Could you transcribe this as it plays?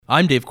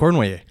I'm Dave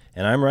Cornway.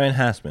 And I'm Ryan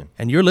Hassman.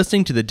 And you're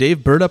listening to the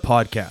Dave Berta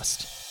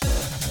Podcast.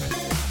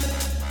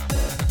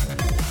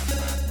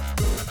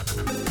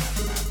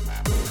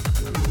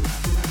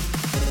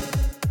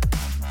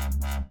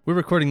 We're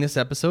recording this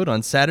episode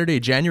on Saturday,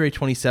 January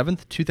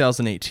 27th,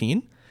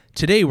 2018.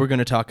 Today, we're going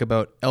to talk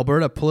about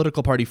Alberta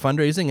political party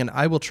fundraising, and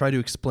I will try to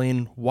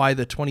explain why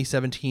the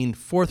 2017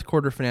 fourth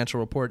quarter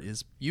financial report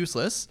is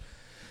useless.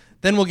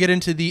 Then we'll get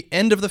into the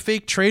end of the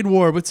fake trade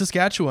war with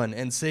Saskatchewan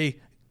and say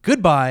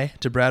goodbye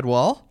to Brad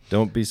Wall.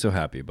 Don't be so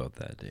happy about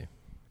that, Dave.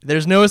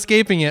 There's no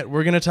escaping it.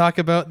 We're going to talk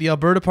about the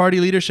Alberta Party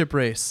leadership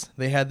race.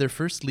 They had their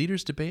first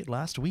leaders debate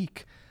last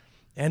week.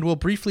 And we'll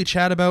briefly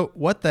chat about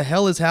what the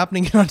hell is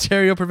happening in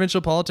Ontario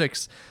provincial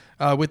politics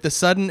with the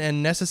sudden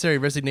and necessary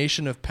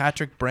resignation of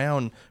Patrick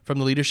Brown from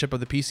the leadership of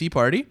the PC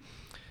party.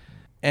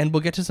 And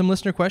we'll get to some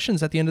listener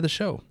questions at the end of the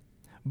show.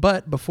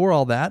 But before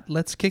all that,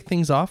 let's kick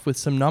things off with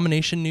some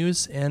nomination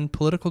news and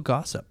political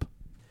gossip.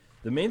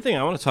 The main thing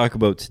I want to talk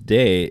about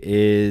today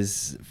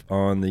is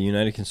on the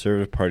United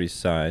Conservative Party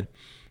side.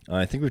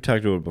 I think we've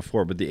talked about it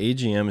before, but the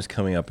AGM is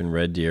coming up in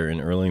Red Deer in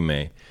early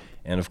May.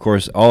 And of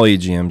course, all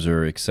AGMs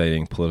are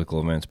exciting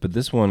political events, but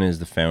this one is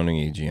the founding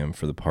AGM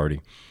for the party.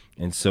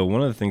 And so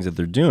one of the things that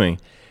they're doing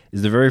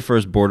is the very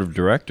first board of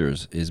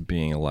directors is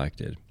being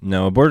elected.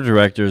 Now, a board of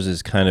directors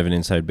is kind of an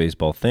inside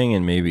baseball thing,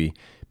 and maybe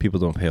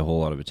people don't pay a whole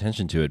lot of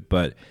attention to it.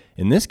 But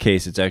in this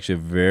case, it's actually a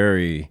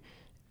very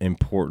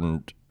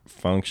important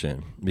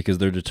function because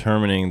they're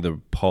determining the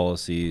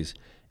policies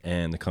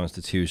and the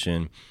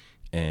constitution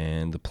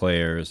and the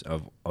players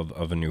of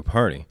a new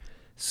party.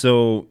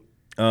 So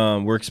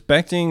we're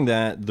expecting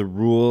that the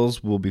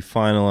rules will be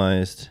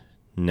finalized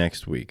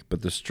next week.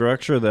 But the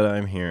structure that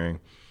I'm hearing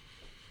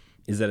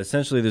is that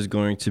essentially there's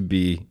going to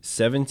be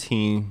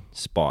 17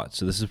 spots.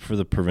 So this is for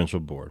the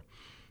provincial board,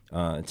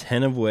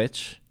 10 of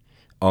which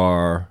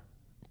are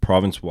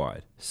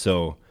province-wide.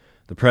 So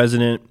the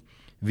president,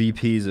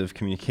 VPs of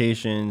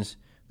communications,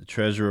 the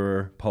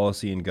treasurer,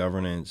 policy and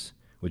governance,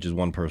 which is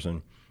one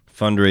person,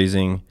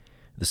 fundraising,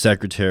 the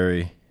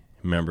secretary,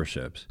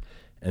 memberships.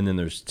 And then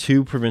there's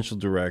 2 provincial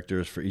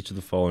directors for each of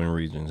the following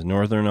regions: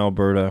 Northern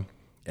Alberta,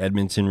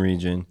 Edmonton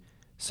region,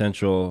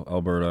 Central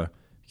Alberta,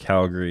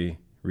 Calgary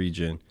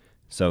region,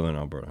 Southern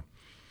Alberta.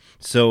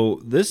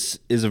 So this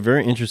is a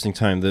very interesting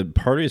time. The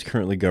party is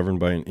currently governed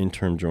by an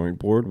interim joint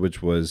board,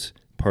 which was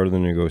part of the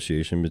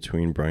negotiation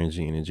between Brian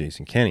Jean and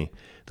Jason Kenney.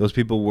 Those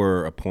people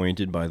were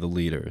appointed by the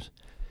leaders.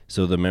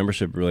 So the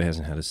membership really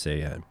hasn't had a say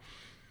yet.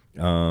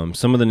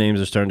 Some of the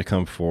names are starting to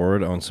come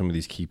forward on some of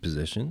these key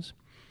positions.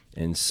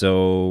 And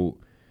so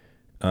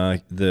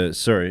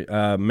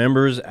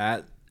members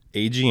at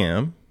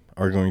AGM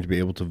are going to be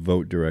able to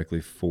vote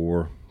directly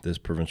for this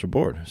provincial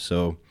board.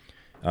 So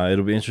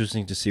it'll be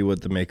interesting to see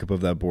what the makeup of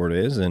that board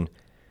is and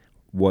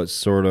what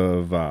sort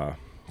of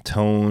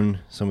tone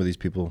some of these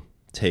people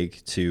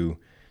take to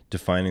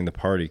defining the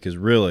party, because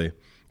really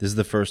this is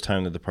the first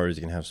time that the party is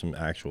going to have some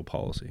actual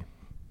policy.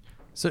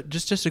 So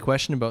just a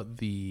question about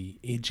the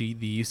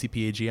UCP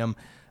AGM.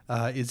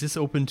 Is this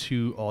open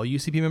to all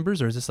UCP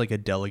members, or is this like a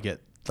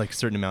delegate, like a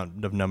certain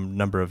amount of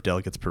number of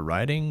delegates per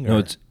riding? Or? No,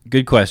 it's a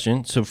good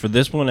question. So for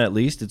this one, at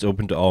least, it's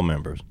open to all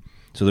members.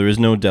 So there is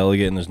no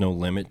delegate and there's no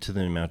limit to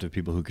the amount of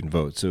people who can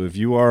vote. So if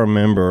you are a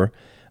member,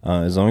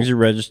 as long as you're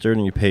registered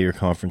and you pay your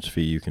conference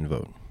fee, you can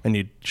vote. And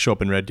you show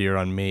up in Red Deer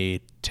on May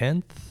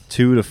 10th?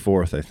 2 to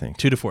 4th, I think.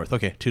 2 to 4th.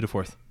 Okay, 2 to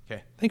 4th.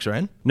 Okay. Thanks,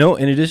 Ryan. No,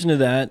 in addition to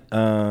that,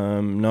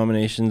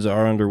 nominations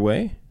are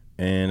underway,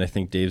 and I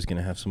think Dave's going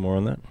to have some more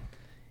on that.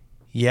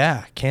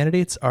 Yeah,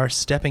 candidates are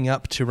stepping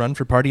up to run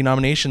for party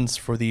nominations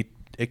for the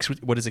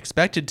what is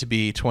expected to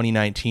be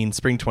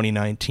spring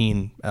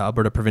 2019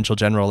 Alberta provincial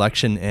general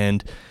election,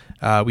 and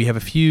we have a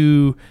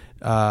few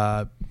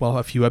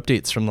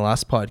updates from the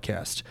last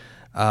podcast.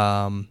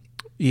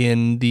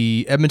 In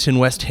the Edmonton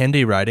West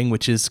Henday riding,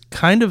 which is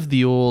kind of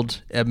the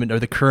old Edmonton, or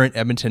the current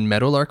Edmonton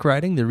Meadowlark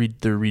riding, they're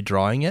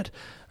redrawing it.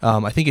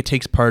 I think it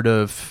takes part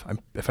of,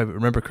 if I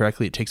remember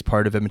correctly, it takes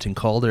part of Edmonton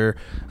Calder,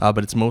 but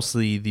it's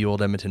mostly the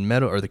old Edmonton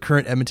Meadow, or the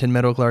current Edmonton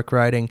Meadowlark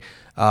riding.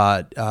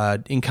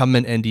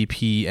 Incumbent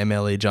NDP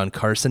MLA John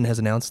Carson has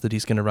announced that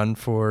he's going to run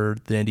for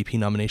the NDP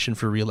nomination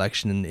for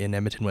re-election in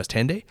Edmonton West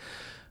Henday.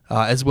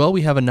 As well,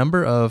 we have a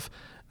number of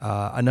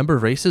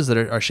races that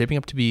are shaping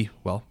up to be,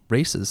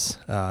 races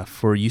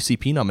for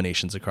UCP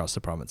nominations across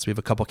the province. We have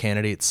a couple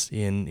candidates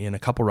in a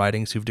couple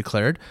ridings who've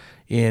declared.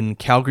 In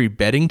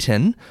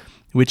Calgary-Beddington,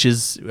 which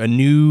is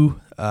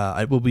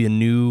it will be a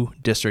new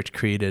district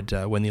created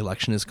when the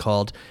election is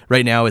called.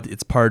 Right now,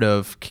 it's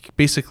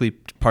basically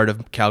part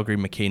of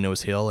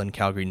Calgary-McKay-Nose Hill and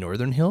Calgary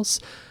Northern Hills,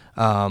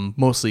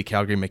 mostly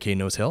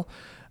Calgary-McKay-Nose Hill.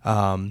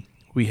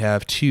 We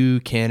have 2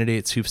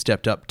 candidates who've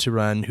stepped up to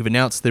run, who've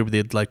announced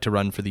they'd like to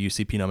run for the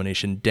UCP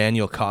nomination: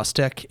 Daniel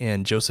Kostek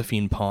and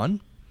Josephine Pon.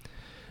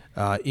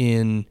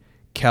 In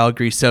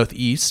Calgary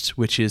Southeast,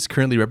 which is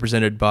currently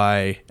represented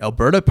by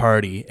Alberta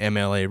Party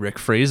MLA Rick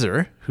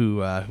Fraser,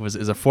 who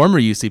is a former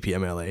UCP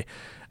MLA.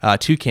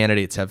 2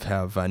 candidates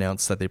have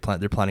announced that they're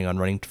planning on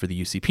running for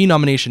the UCP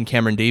nomination: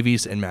 Cameron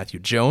Davies and Matthew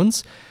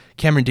Jones.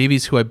 Cameron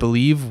Davies, who I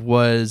believe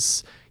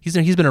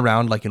he's been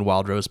around like in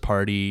Wildrose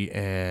Party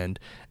and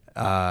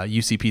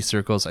UCP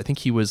circles. I think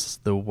he was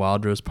the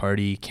Wildrose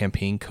Party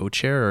campaign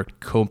co-chair or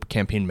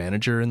co-campaign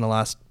manager in the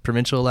last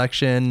provincial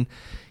election.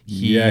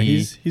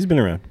 He's been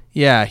around.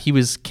 Yeah, he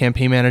was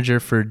campaign manager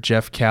for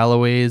Jeff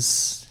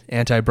Callaway's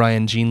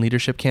anti-Brian Jean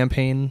leadership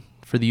campaign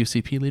for the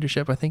UCP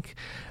leadership, I think.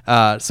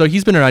 So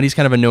he's been around. He's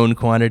kind of a known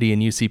quantity in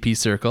UCP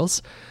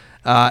circles.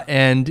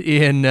 And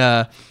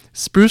in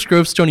Spruce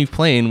Grove Stony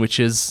Plain, which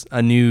is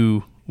a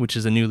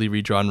newly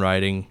redrawn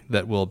riding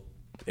that will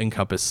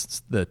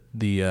encompass the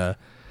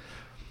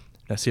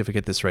let's see if I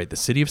get this right, the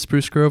city of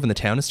Spruce Grove and the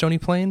town of Stony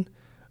Plain,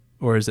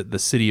 or is it the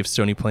city of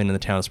Stony Plain and the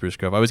town of Spruce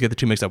Grove? I always get the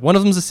two mixed up. One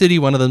of them's a city,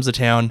 one of them's a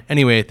town.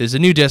 Anyway, there's a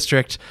new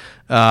district.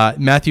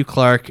 Matthew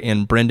Clark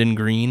and Brendan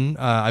Green,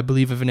 I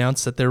believe, have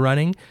announced that they're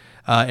running,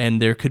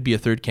 and there could be a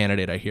third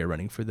candidate, I hear,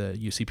 running for the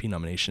UCP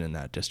nomination in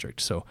that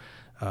district. So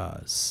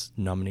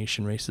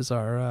nomination races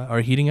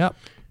are heating up.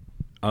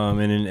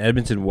 And in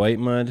Edmonton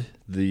Whitemud,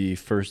 the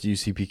first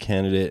UCP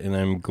candidate, and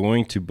I'm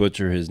going to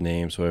butcher his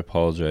name, so I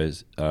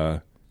apologize,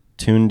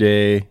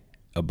 Tunde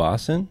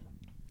Abasan?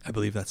 I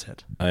believe that's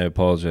it. I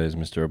apologize,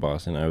 Mr.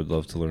 Abasan. I would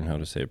love to learn how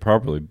to say it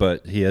properly,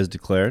 but he has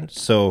declared.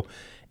 So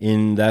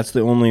that's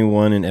the only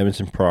one in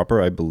Edmonton proper,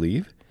 I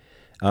believe.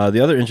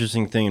 The other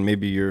interesting thing, and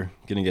maybe you're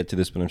going to get to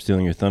this, but I'm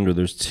stealing your thunder,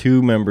 there's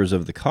 2 members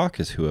of the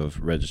caucus who have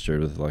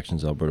registered with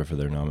Elections Alberta for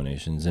their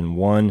nominations, and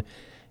one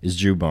is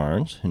Drew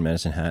Barnes in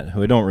Medicine Hat,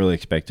 who I don't really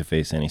expect to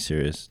face any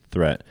serious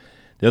threat.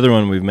 The other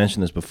one, we've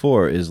mentioned this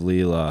before, is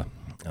Leela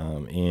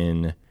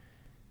in...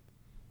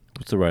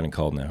 What's the riding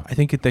called now? I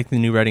think the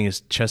new riding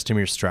is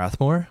Chestermere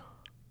Strathmore,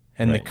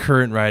 and Right. The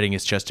current riding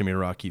is Chestermere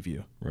Rocky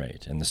View.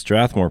 Right, and the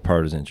Strathmore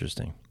part is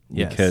interesting.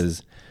 Yes.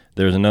 Because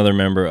there's another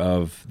member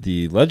of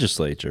the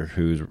legislature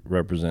who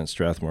represents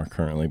Strathmore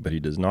currently, but he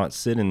does not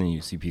sit in the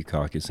UCP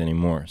caucus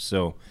anymore.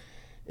 So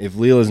if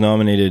Leela is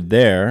nominated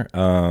there,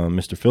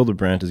 Mr.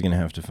 Fildebrand is going to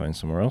have to find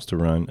somewhere else to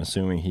run,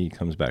 assuming he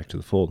comes back to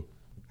the fold.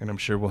 And I'm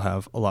sure we'll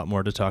have a lot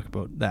more to talk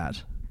about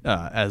that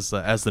as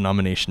the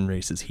nomination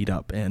races heat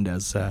up, and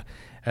as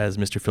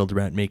Mr.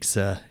 Fildebrand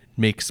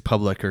makes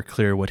public or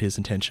clear what his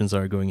intentions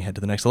are going ahead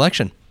to the next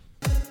election.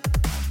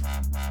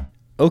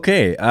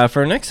 Okay,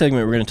 for our next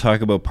segment, we're going to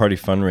talk about party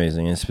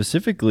fundraising, and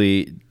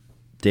specifically,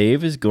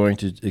 Dave is going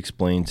to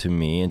explain to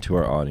me and to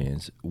our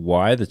audience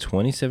why the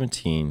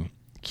 2017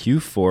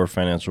 Q4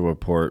 financial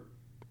report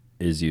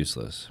is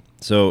useless.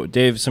 So,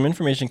 Dave, some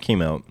information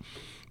came out.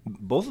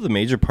 Both of the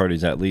major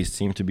parties, at least,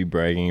 seem to be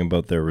bragging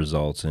about their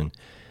results, and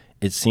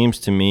it seems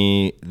to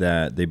me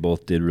that they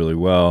both did really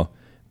well,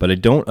 but I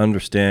don't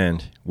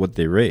understand what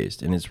they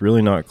raised, and it's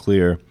really not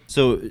clear.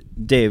 So,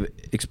 Dave,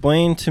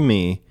 explain to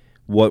me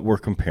what we're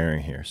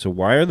comparing here. So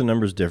why are the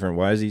numbers different?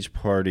 Why is each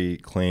party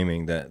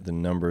claiming that the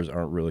numbers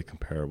aren't really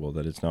comparable,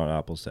 that it's not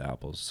apples to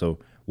apples? So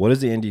what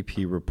is the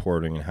NDP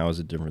reporting, and how is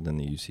it different than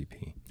the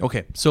UCP?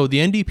 Okay, so the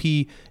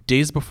NDP,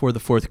 days before the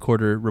fourth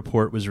quarter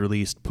report was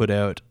released, put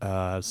out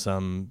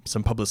some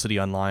publicity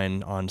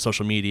online on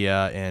social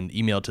media and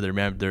emailed to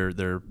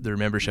their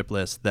membership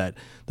list that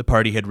the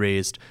party had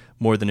raised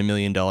more than $1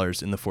 million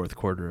in the fourth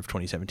quarter of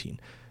 2017.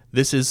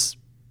 This is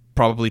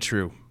probably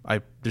true.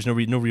 There's no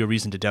real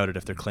reason to doubt it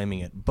if they're claiming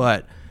it.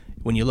 But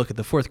when you look at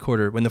the fourth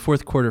quarter, when the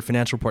fourth quarter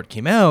financial report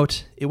came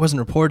out, it wasn't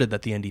reported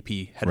that the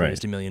NDP had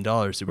raised $1 million.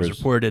 It was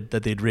reported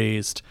that they'd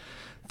raised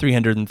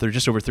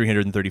just over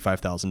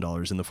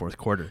 $335,000 in the fourth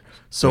quarter.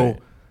 So, right.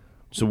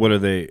 So what are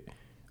they?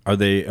 Are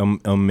they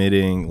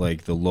omitting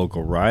like the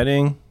local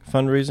riding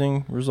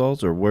fundraising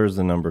results, or where's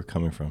the number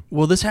coming from?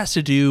 Well, this has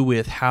to do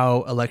with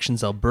how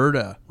Elections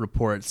Alberta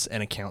reports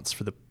and accounts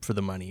for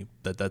the money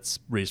that's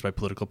raised by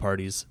political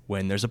parties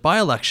when there's a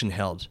by-election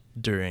held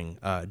during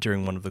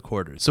one of the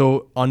quarters.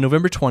 So on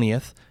November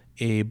 20th,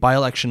 a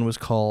by-election was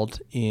called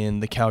in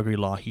the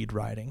Calgary-Lougheed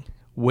riding.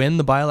 When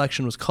the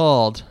by-election was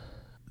called,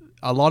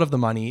 a lot of the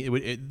money,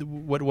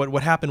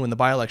 what happened when the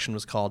by-election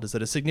was called is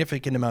that a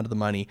significant amount of the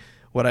money,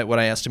 what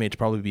I estimate to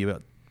probably be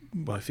about,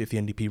 well, if the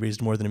NDP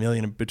raised more than $1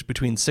 million,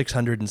 between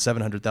 $600,000 and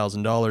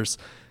 $700,000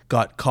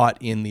 got caught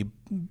in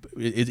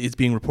it's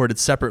being reported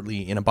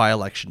separately in a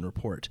by-election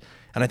report.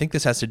 And I think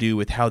this has to do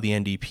with how the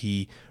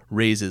NDP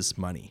raises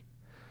money.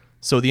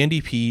 So the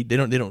NDP,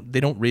 they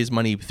don't raise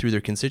money through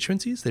their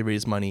constituencies. They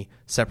raise money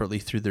separately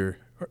through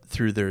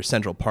their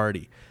central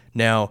party.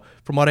 Now,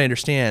 from what I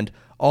understand,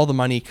 all the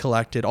money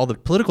collected, all the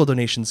political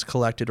donations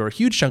collected, or a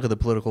huge chunk of the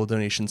political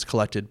donations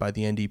collected by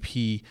the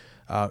NDP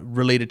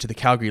related to the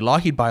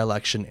Calgary-Lougheed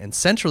by-election and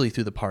centrally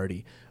through the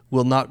party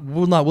will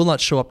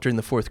not show up during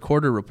the fourth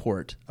quarter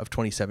report of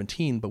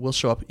 2017, but will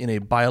show up in a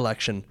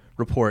by-election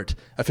report,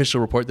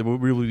 official report that will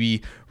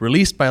be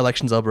released by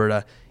Elections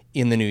Alberta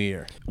in the new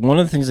year. One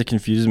of the things that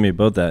confuses me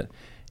about that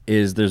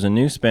is there's a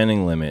new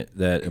spending limit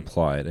that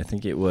applied. I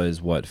think it was,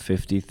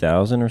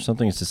 $50,000 or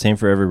something? It's the same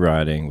for every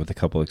riding with a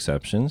couple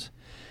exceptions.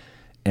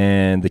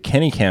 And the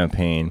Kenny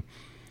campaign,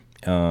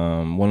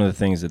 one of the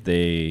things that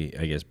they,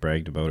 I guess,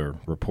 bragged about or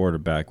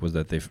reported back was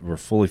that they were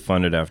fully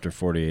funded after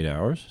 48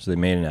 hours. So they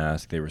made an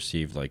ask. They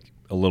received like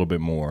a little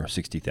bit more,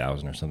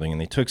 60,000 or something, and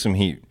they took some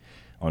heat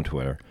on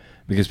Twitter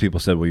because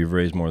people said, well, you've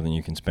raised more than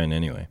you can spend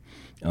anyway.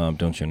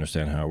 Don't you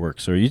understand how it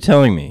works? So are you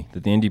telling me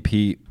that the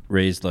NDP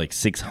raised like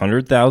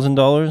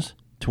 $600,000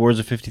 towards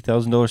a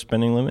 $50,000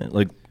 spending limit?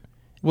 Like,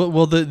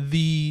 well,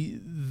 the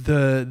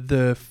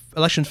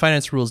election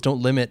finance rules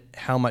don't limit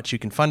how much you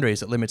can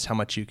fundraise; it limits how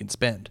much you can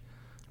spend.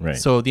 right.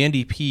 So the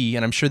NDP,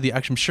 and I'm sure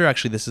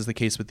actually this is the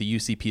case with the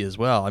UCP as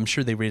well. I'm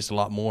sure they raised a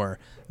lot more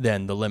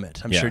than the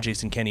limit. I'm sure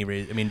Jason Kenney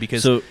raised. I mean,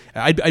 because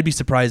I'd be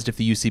surprised if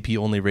the UCP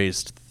only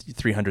raised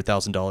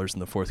 $300,000 in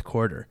the fourth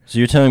quarter. So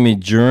you're telling me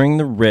during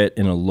the writ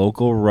in a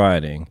local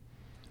riding,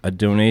 a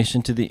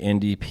donation to the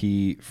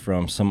NDP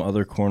from some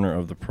other corner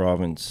of the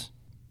province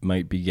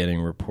might be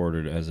getting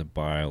reported as a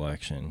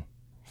by-election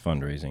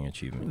fundraising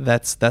achievement?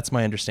 That's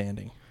my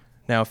understanding.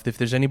 Now, if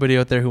there's anybody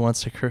out there who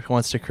wants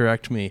to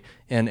correct me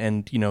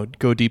and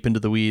go deep into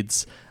the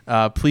weeds,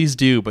 please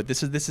do. But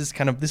this is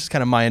kind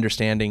of my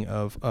understanding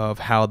of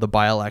how the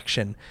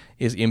by-election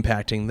is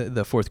impacting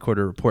the fourth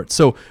quarter report.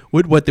 So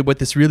what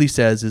this really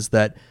says is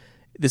that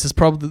this is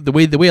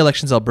probably the way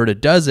Elections Alberta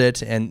does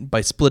it, and by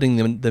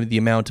splitting the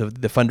amount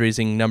of the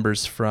fundraising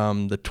numbers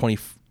from the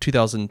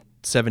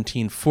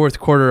 2017 fourth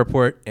quarter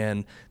report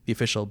and the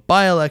official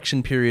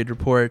by-election period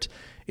report.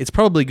 It's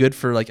probably good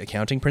for like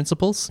accounting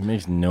principles. It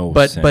makes no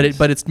sense.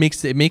 But it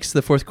makes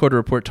the fourth quarter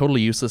report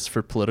totally useless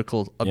for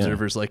political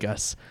observers like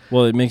us.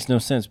 Well, it makes no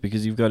sense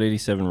because you've got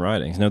 87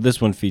 ridings. Now this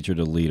one featured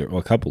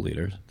a couple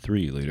leaders,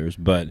 3 leaders,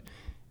 but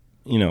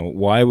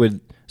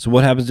so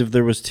what happens if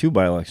there was 2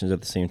 by-elections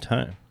at the same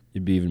time?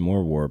 It'd be even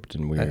more warped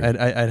and weird.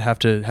 I'd have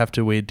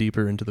to wade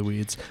deeper into the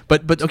weeds.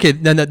 But okay,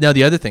 now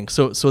the other thing.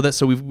 So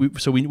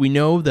we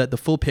know that the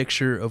full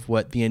picture of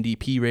what the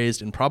NDP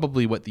raised and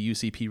probably what the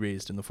UCP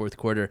raised in the fourth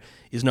quarter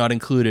is not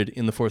included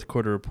in the fourth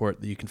quarter report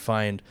that you can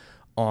find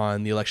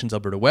on the Elections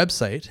Alberta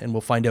website, and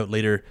we'll find out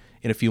later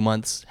in a few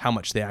months how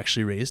much they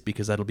actually raised,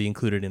 because that'll be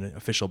included in an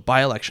official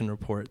by-election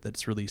report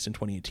that's released in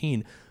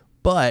 2018.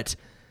 But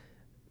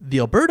the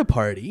Alberta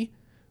Party,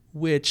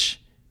 which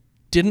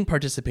didn't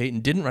participate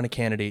and didn't run a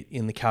candidate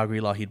in the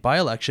Calgary-Lougheed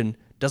by-election,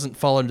 doesn't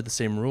fall under the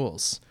same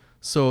rules.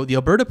 So the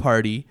Alberta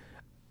Party,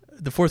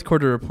 the fourth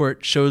quarter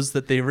report shows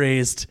that they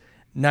raised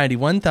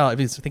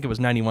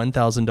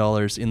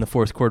 $91,000 in the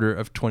fourth quarter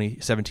of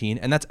 2017,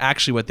 and that's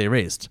actually what they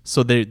raised.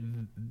 So the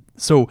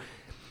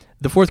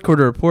fourth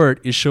quarter report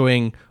is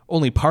showing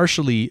only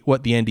partially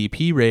what the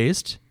NDP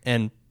raised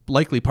and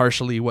likely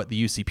partially what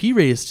the UCP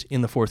raised in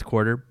the fourth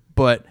quarter,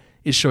 but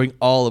is showing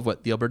all of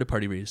what the Alberta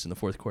Party raised in the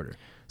fourth quarter.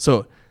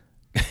 So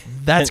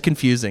that's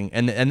confusing,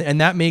 and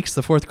that makes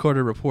the fourth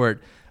quarter report,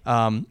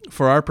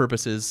 for our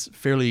purposes,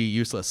 fairly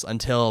useless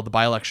until the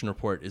by-election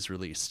report is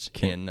released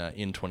in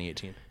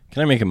 2018.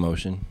 Can I make a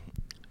motion?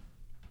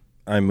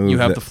 You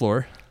have the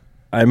floor.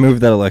 I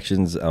move that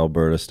Elections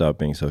Alberta stop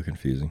being so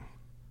confusing.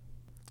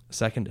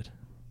 Seconded.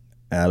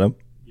 Adam?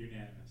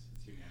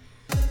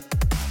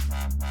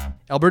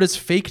 Alberta's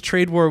fake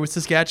trade war with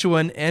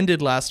Saskatchewan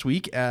ended last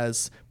week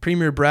as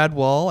Premier Brad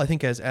Wall,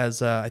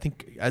 as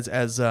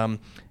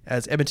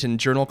Edmonton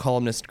Journal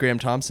columnist Graham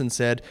Thompson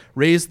said,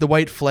 raised the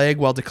white flag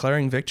while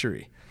declaring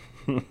victory.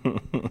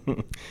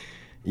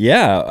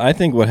 Yeah, I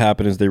think what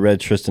happened is they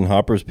read Tristan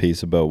Hopper's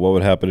piece about what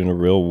would happen in a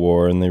real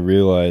war, and they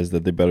realized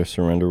that they better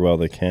surrender while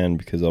they can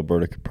because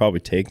Alberta could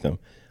probably take them.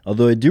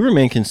 Although I do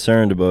remain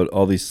concerned about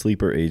all these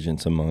sleeper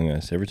agents among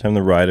us. Every time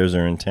the riders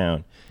are in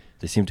town,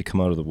 they seem to come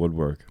out of the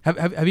woodwork.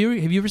 Have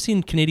you ever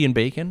seen Canadian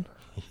Bacon?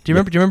 Do you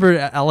remember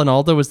Alan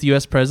Alda was the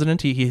U.S.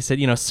 president? He said,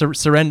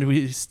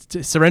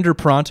 surrender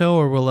pronto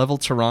or we'll level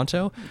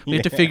Toronto. We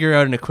have to figure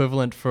out an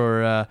equivalent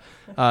for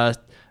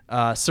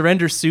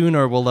surrender soon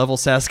or we'll level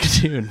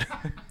Saskatoon.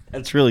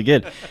 That's really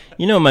good.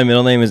 My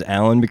middle name is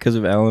Alan because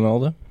of Alan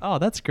Alda. Oh,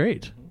 that's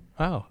great.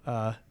 Wow.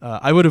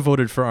 I would have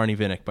voted for Arnie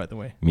Vinnick, by the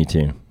way. Me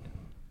too.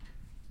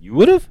 You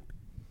would have?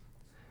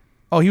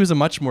 Oh, he was a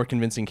much more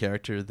convincing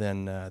character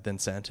than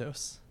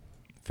Santos.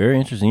 Very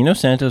interesting.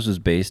 Santos was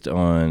based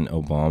on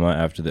Obama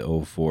after the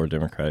 2004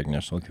 Democratic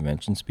National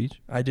Convention speech?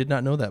 I did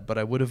not know that, but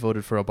I would have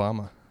voted for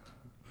Obama.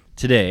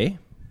 Today,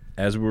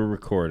 as we're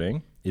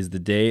recording, is the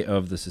day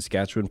of the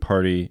Saskatchewan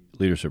Party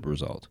leadership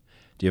result.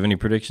 Do you have any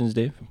predictions,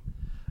 Dave?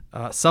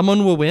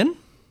 Someone will win,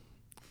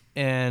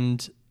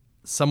 and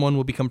someone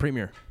will become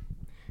premier.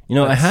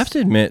 I have to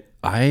admit,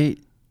 I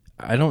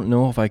don't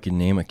know if I can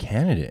name a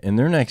candidate, and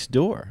they're next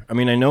door. I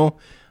mean, I know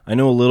a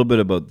little bit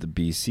about the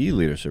BC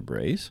leadership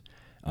race.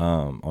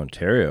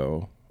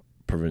 Ontario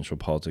provincial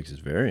politics is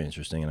very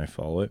interesting, and I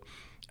follow it.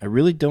 I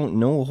really don't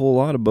know a whole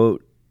lot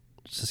about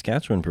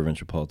Saskatchewan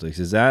provincial politics.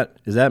 Is that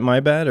my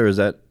bad, or is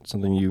that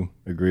something you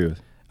agree with?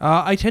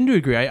 I tend to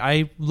agree.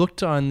 I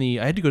looked I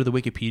had to go to the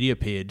Wikipedia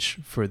page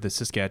for the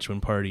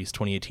Saskatchewan Party's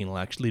 2018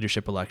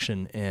 leadership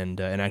election,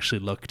 and actually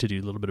look to do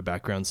a little bit of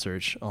background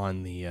search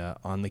on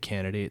the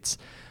candidates.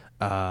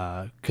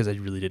 Because I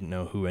really didn't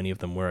know who any of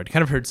them were. I'd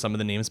kind of heard some of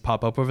the names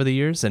pop up over the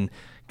years, and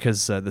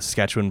because the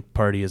Saskatchewan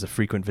Party is a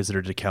frequent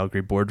visitor to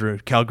Calgary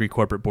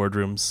corporate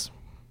boardrooms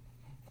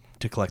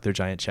to collect their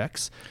giant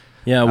checks.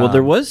 Yeah, well,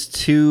 there was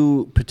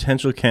two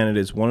potential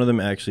candidates. One of them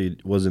actually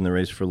was in the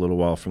race for a little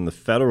while from the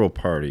federal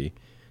party,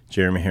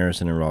 Jeremy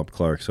Harrison and Rob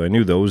Clark. So I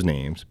knew those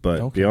names,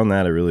 but beyond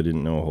that, I really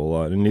didn't know a whole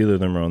lot, and neither of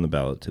them are on the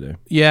ballot today.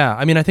 Yeah,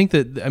 I mean, I think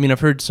that I've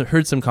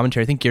heard some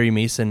commentary. I think Gary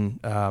Mason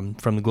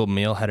from the Globe and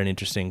Mail had an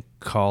interesting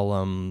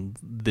column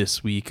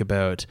this week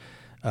about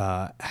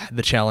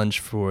the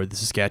challenge for the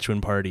Saskatchewan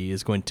Party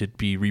is going to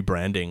be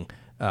rebranding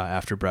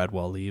after Brad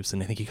Wall leaves,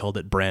 and I think he called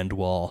it Brand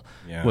Wall.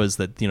 Yeah. Was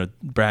that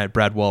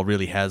Brad Wall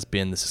really has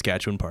been the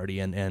Saskatchewan Party,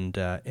 and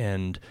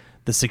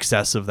the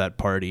success of that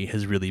party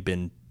has really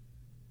been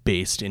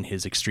based in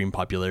his extreme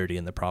popularity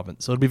in the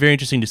province. So it'll be very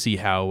interesting to see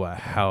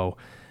how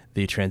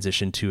they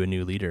transition to a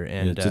new leader.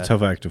 And it's a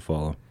tough act to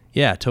follow.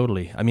 Yeah,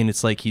 totally. I mean,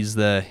 it's like he's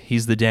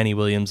the Danny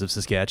Williams of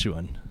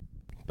Saskatchewan,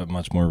 but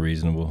much more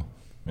reasonable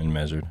and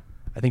measured.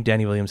 I think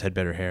Danny Williams had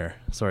better hair.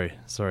 Sorry,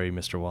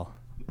 Mr. Wall.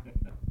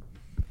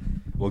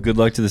 Well, good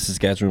luck to the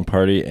Saskatchewan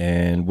Party.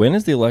 And when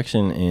is the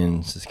election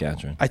in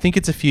Saskatchewan? I think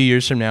it's a few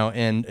years from now.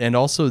 And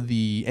also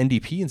the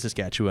NDP in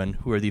Saskatchewan,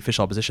 who are the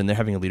official opposition, they're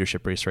having a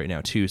leadership race right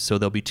now too. So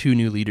there'll be two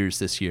new leaders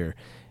this year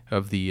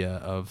of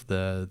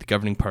the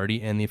governing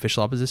party and the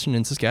official opposition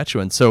in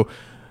Saskatchewan. So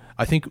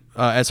I think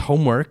as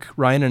homework,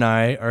 Ryan and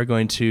I are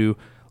going to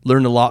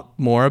learn a lot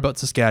more about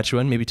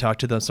Saskatchewan, maybe talk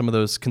to some of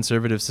those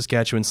conservative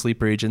Saskatchewan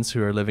sleeper agents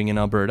who are living in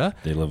Alberta.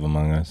 They live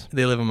among us.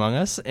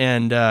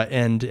 And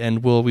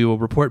we will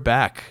report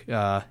back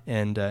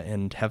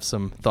and have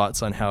some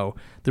thoughts on how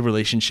the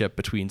relationship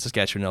between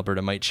Saskatchewan and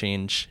Alberta might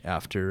change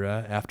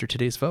after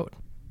today's vote.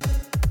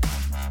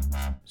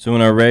 So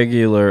in our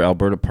regular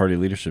Alberta Party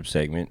leadership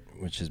segment,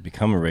 which has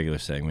become a regular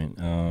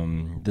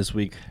segment, this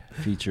week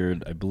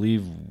featured, I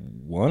believe,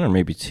 one or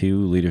maybe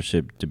two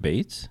leadership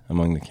debates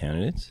among the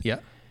candidates. Yeah.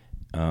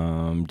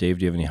 Dave,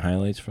 do you have any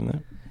highlights from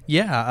that?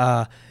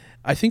 Yeah,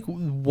 I think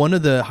one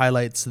of the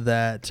highlights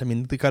that,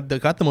 they got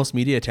the most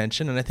media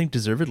attention, and I think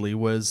deservedly,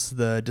 was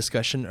the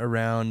discussion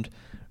around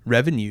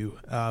revenue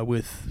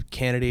with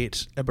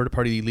Alberta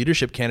Party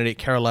leadership candidate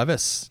Kara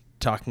Levis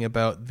talking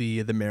about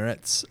the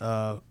merits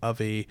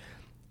of a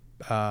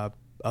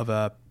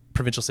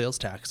provincial sales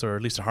tax, or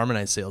at least a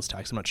harmonized sales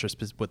tax. I'm not sure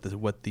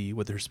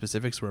what her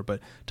specifics were, but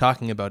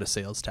talking about a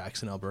sales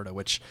tax in Alberta,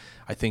 which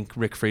I think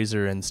Rick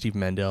Fraser and Steve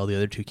Mandel, the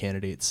other two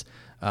candidates,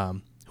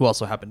 who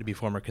also happen to be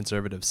former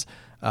Conservatives,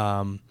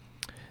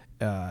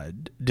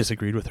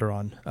 disagreed with her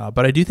on.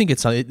 But I do think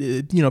it's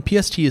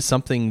PST is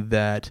something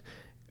that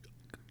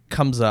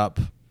comes up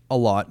a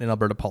lot in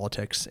Alberta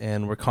politics,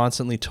 and we're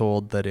constantly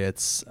told that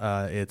it's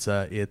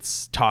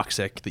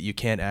toxic, that you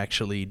can't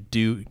actually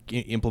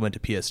implement a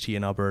PST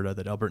in Alberta,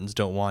 that Albertans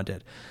don't want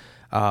it.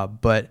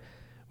 But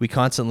we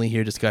constantly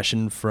hear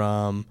discussion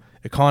from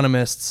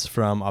economists,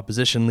 from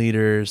opposition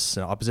leaders,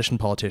 opposition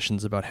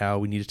politicians about how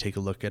we need to take a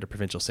look at a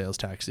provincial sales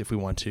tax if we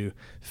want to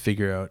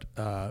figure out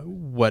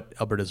what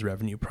Alberta's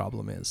revenue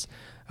problem is.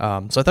 So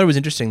I thought it was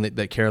interesting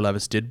that Kara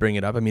Levis did bring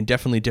it up.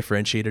 Definitely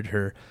differentiated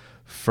her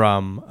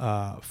from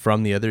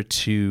the other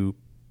two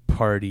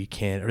or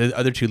the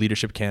other two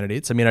leadership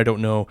candidates. I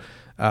don't know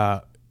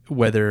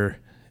whether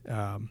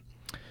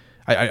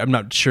I'm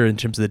not sure in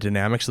terms of the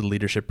dynamics of the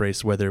leadership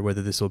race whether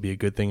this will be a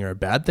good thing or a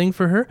bad thing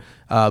for her.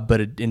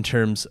 But in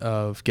terms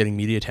of getting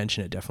media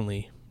attention, it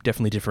definitely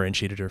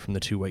differentiated her from the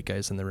two white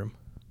guys in the room.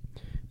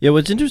 Yeah,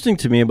 what's interesting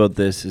to me about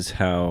this is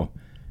how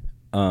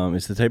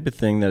it's the type of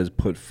thing that is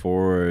put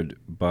forward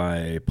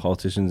by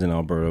politicians in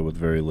Alberta with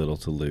very little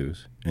to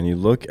lose. And you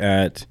look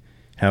at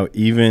how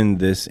even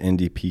this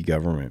NDP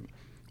government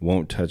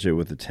won't touch it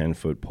with a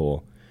 10-foot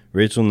pole.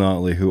 Rachel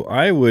Notley, who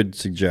I would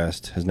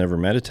suggest has never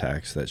met a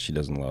tax that she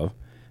doesn't love,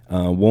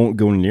 won't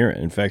go near it.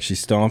 In fact, she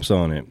stomps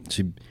on it.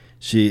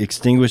 She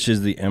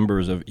extinguishes the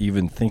embers of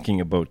even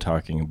thinking about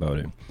talking about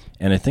it.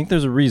 And I think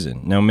there's a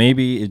reason. Now,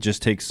 maybe it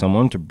just takes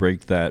someone to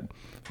break that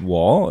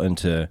wall and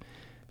to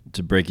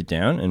break it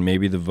down, and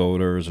maybe the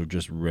voters are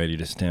just ready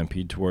to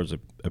stampede towards a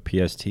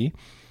PST.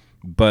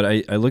 But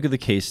I look at the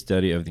case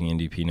study of the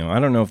NDP now. I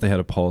don't know if they had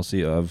a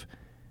policy of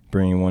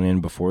bringing one in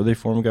before they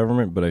formed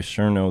government, but I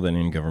sure know that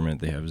in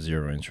government they have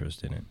zero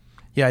interest in it.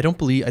 Yeah, I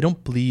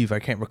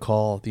can't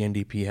recall the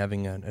NDP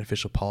having an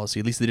official policy.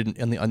 At least they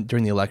didn't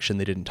during the election.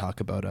 They didn't talk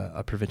about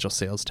a provincial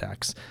sales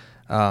tax.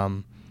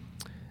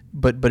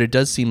 But it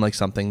does seem like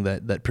something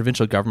that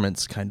provincial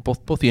governments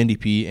both the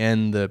NDP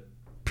and the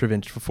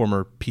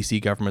former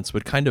PC governments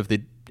would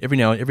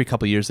every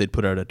couple of years they'd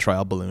put out a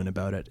trial balloon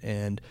about it.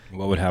 And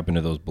what would happen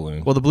to those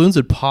balloons? Well, the balloons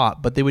would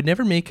pop, but they would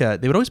never they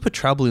would always put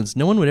trial balloons.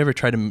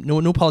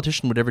 No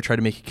politician would ever try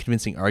to make a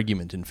convincing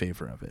argument in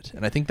favor of it.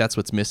 And I think that's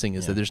what's missing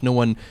is that there's no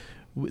one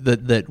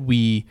that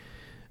we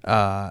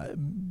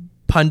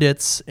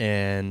pundits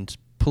and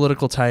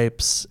political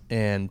types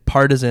and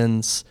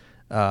partisans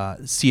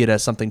see it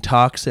as something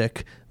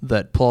toxic,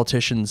 that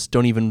politicians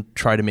don't even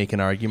try to make an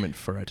argument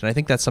for it. And I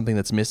think that's something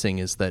that's missing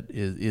is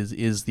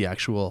the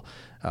actual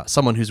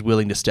someone who's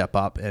willing to step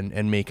up and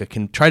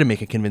try to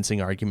make a convincing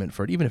argument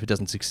for it, even if it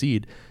doesn't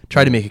succeed.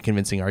 Try to make a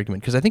convincing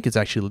argument, because I think it's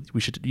actually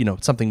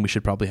something we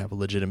should probably have a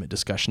legitimate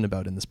discussion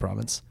about in this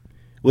province.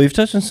 Well, you've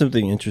touched on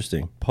something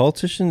interesting.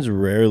 Politicians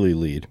rarely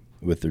lead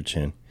with their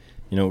chin.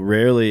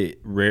 Very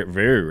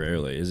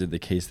rarely is it the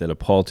case that a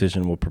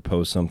politician will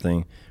propose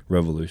something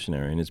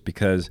revolutionary. And it's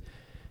because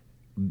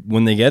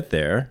when they get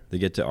there, they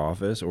get to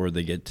office or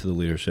they get to the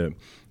leadership,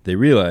 they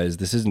realize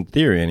this isn't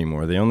theory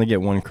anymore. They only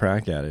get one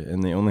crack at it,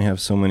 and they only have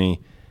so many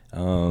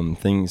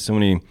things, so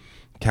many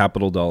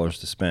capital dollars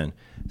to spend.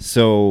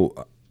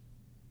 So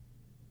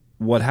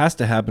what has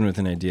to happen with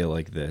an idea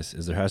like this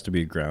is there has to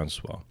be a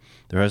groundswell.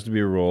 There has to be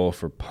a role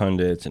for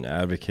pundits and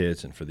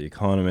advocates and for the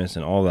economists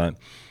and all that.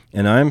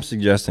 And I'm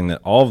suggesting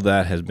that all of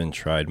that has been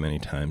tried many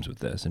times with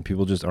this, and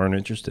people just aren't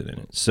interested in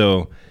it.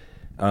 So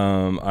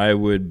I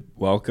would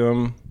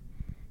welcome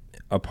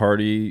a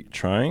party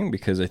trying,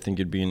 because I think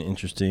it'd be an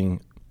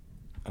interesting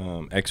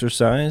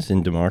exercise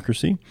in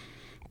democracy.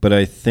 But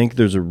I think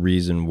there's a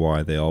reason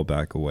why they all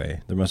back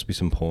away. There must be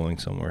some polling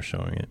somewhere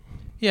showing it.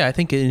 Yeah, I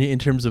think in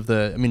terms of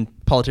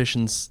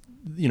politicians,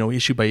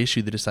 issue by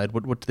issue, they decide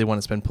what do they want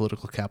to spend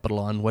political capital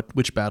on,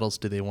 which battles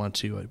do they want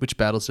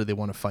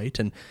to fight,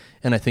 and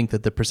I think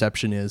that the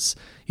perception is,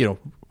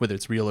 whether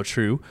it's real or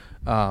true,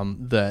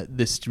 that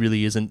this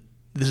really isn't.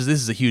 This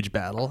is a huge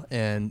battle,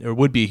 or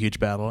would be a huge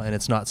battle, and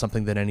it's not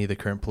something that any of the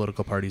current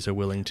political parties are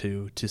willing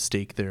to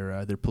stake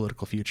their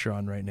political future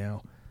on right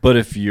now. But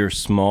if you're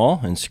small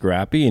and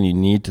scrappy and you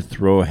need to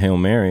throw a Hail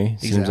Mary,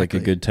 seems like a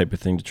good type of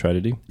thing to try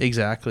to do.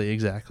 Exactly.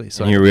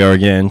 So and here we are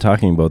again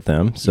talking about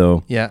them.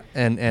 So yeah,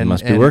 and it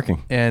must be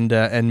working. And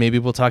maybe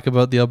we'll talk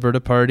about the Alberta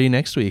Party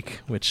next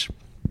week, which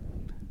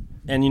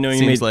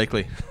seems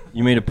likely.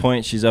 You made a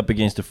point. She's up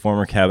against a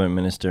former cabinet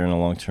minister and a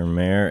long-term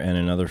mayor and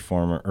another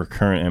former or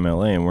current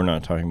MLA, and we're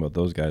not talking about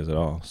those guys at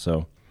all.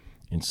 So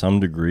in some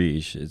degree,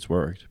 it's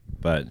worked.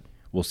 But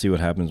we'll see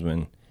what happens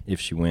if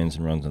she wins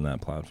and runs on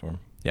that platform.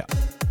 Yeah.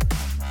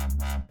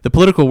 The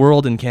political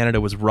world in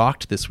Canada was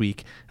rocked this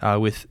week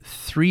with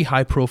 3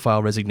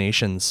 high-profile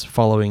resignations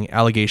following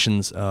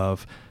allegations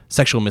of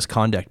sexual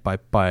misconduct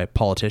by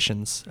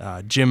politicians.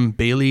 Jim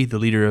Bailey, the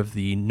leader of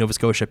the Nova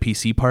Scotia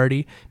PC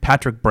Party,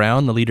 Patrick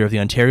Brown, the leader of the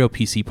Ontario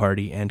PC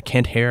Party, and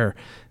Kent Hare,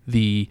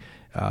 the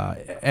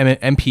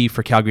MP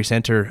for Calgary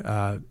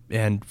Centre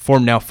and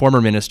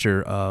former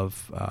Minister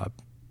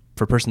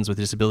for Persons with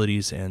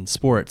Disabilities and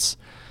Sports,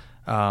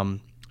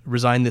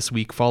 resigned this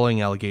week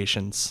following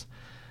allegations.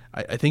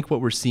 I think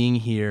what we're seeing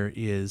here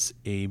is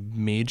a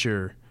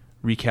major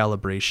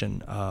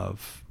recalibration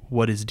of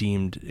what is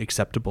deemed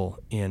acceptable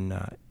in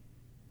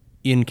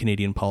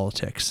Canadian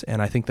politics,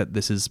 and I think that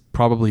this is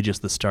probably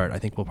just the start. I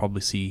think we'll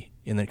probably see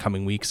in the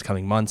coming weeks,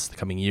 coming months, the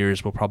coming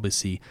years, we'll probably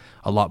see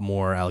a lot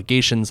more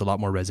allegations, a lot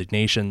more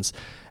resignations,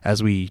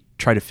 as we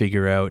try to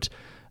figure out,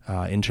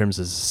 in terms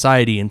of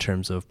society, in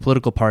terms of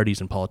political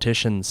parties and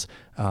politicians,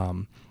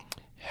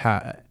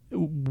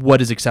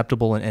 what is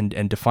acceptable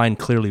and define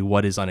clearly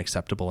what is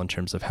unacceptable in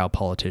terms of how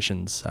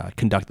politicians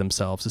conduct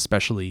themselves,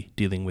 especially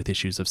dealing with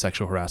issues of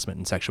sexual harassment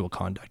and sexual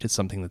conduct. It's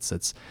something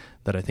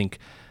that I think,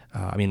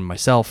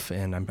 myself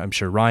and I'm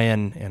sure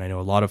Ryan and I know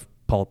a lot of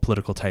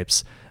political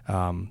types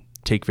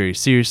take very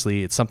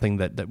seriously. It's something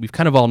that we've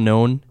kind of all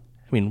known.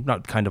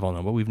 Not kind of all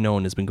known, but we've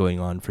known has been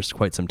going on for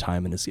quite some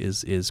time and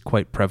is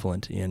quite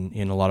prevalent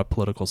in a lot of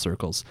political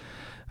circles.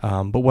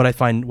 But what I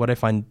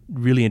find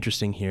really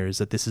interesting here is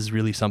that this is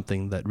really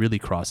something that really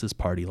crosses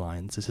party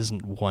lines. This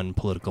isn't one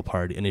political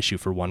party, an issue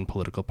for one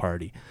political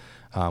party.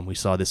 We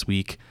saw this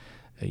week,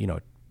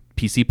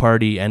 PC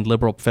Party and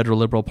Federal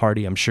Liberal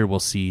Party. I'm sure we'll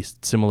see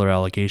similar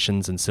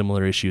allegations and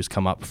similar issues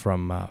come up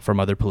from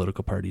other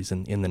political parties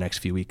in the next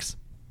few weeks.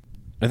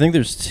 I think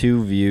there's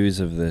 2 views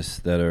of this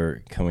that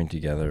are coming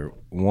together.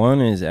 One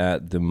is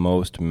at the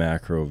most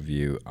macro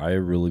view. I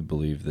really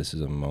believe this is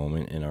a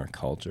moment in our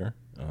culture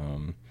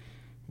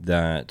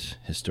that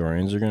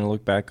historians are going to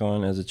look back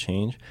on as a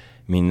change.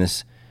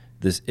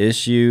 This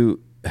issue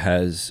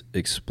has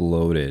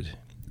exploded,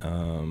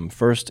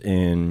 first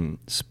in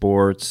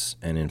sports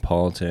and in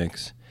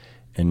politics,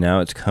 and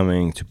now it's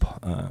coming to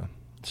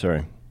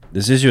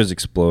this issue has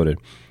exploded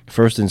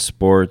first in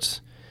sports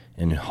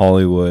and in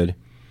Hollywood,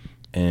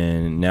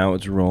 and now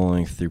it's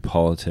rolling through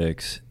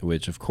politics,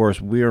 which of course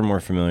we are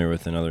more familiar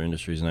with than other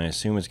industries, and I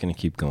assume it's going to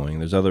keep going.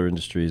 There's other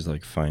industries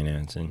like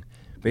finance and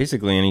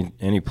basically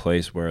any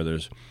place where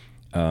there's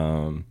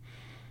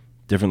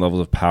different levels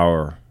of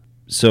power.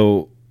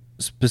 So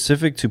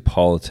specific to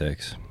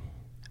politics,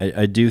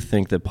 I do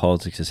think that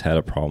politics has had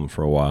a problem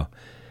for a while.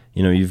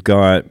 You've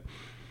got,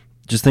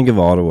 just think of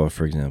Ottawa,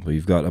 for example.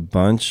 You've got a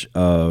bunch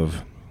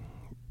of,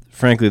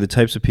 frankly, the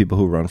types of people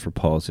who run for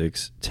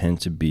politics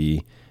tend to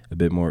be a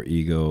bit more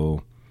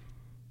egotistical.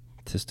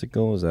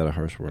 Is that a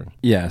harsh word?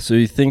 Yeah, so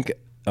you think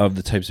of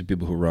the types of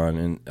people who run,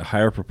 and a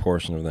higher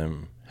proportion of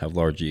them have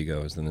large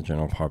egos than the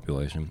general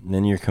population. And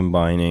then you're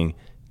combining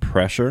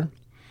pressure,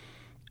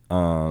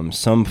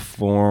 some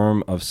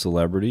form of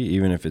celebrity,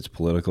 even if it's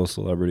political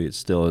celebrity, it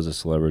still is a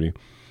celebrity,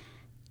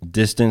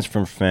 distance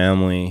from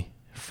family,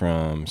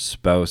 from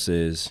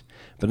spouses,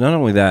 but not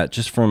only that,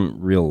 just from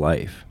real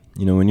life.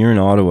 When you're in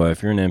Ottawa,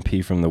 if you're an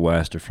MP from the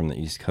West or from the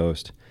East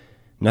Coast,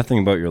 nothing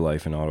about your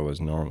life in Ottawa is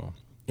normal.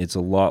 it's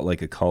a lot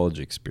like a college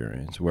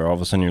experience where all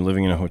of a sudden you're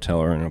living in a hotel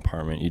or an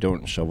apartment. You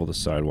don't shovel the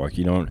sidewalk.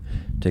 You don't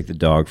take the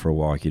dog for a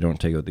walk. You don't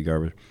take out the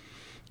garbage.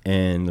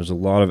 And there's a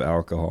lot of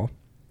alcohol.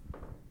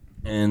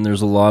 And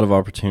there's a lot of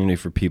opportunity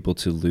for people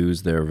to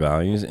lose their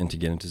values and to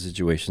get into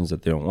situations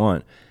that they don't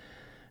want.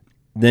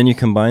 Then you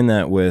combine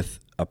that with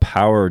a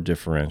power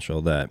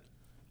differential that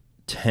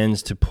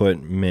tends to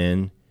put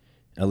men,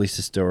 at least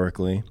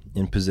historically,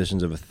 in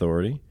positions of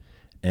authority.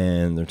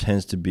 And there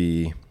tends to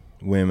be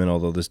women,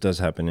 although this does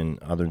happen in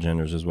other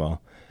genders as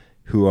well,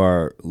 who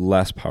are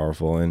less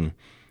powerful and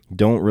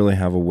don't really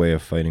have a way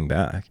of fighting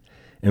back.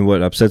 And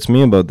what upsets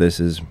me about this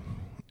is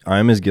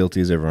I'm as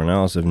guilty as everyone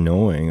else of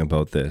knowing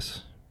about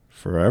this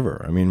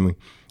forever. I mean,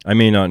 I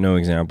may not know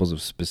examples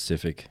of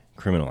specific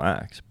criminal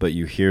acts, but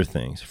you hear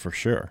things for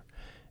sure.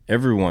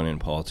 Everyone in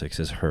politics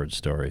has heard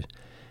stories.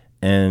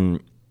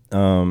 And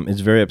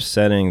it's very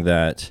upsetting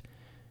that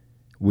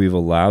we've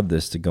allowed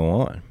this to go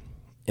on.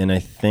 And I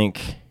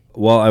think,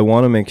 while I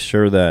want to make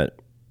sure that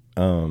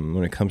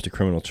when it comes to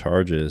criminal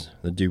charges,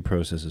 the due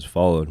process is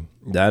followed,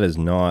 that is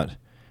not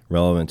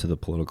relevant to the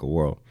political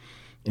world.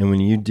 And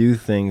when you do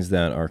things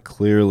that are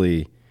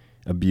clearly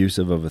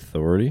abusive of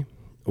authority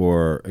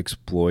or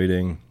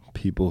exploiting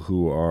people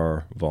who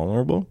are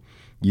vulnerable,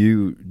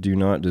 you do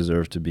not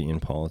deserve to be in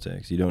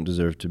politics. You don't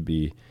deserve to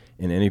be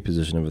in any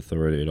position of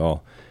authority at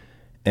all.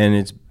 And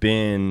it's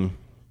been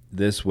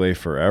this way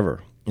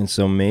forever. And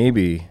so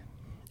maybe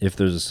if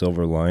there's a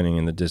silver lining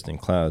in the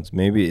distant clouds,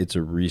 maybe it's a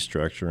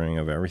restructuring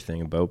of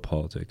everything about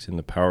politics and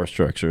the power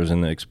structures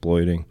and the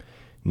exploiting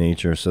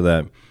nature so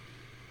that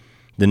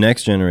the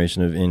next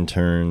generation of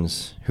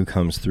interns who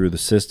comes through the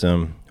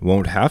system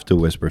won't have to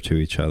whisper to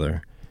each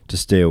other to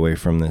stay away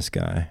from this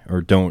guy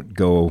or don't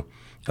go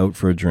out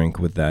for a drink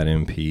with that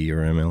MP or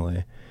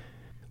MLA.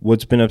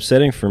 What's been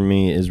upsetting for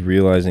me is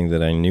realizing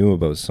that I knew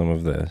about some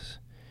of this.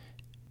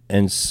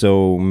 And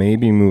so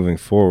maybe moving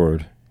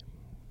forward,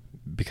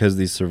 because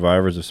these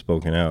survivors have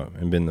spoken out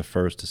and been the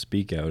first to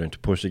speak out and to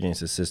push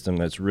against a system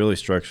that's really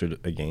structured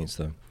against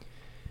them,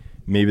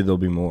 maybe there'll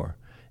be more.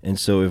 And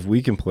so if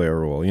we can play a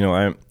role,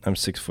 I'm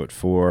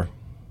 6'4",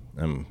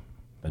 I'm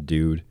a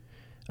dude.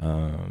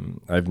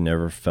 I've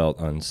never felt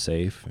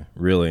unsafe,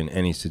 really, in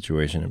any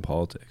situation in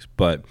politics.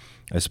 But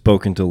I've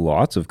spoken to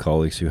lots of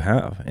colleagues who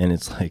have, and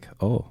it's like,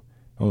 oh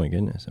my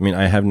goodness. I mean,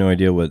 I have no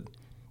idea what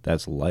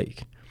that's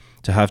like.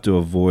 To have to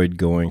avoid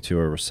going to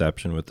a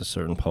reception with a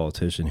certain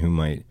politician who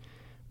might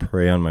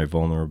prey on my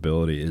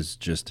vulnerability is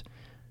just,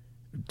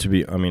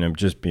 I'm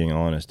just being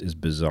honest, is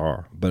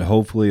bizarre. But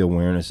hopefully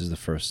awareness is the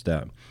first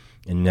step.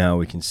 And now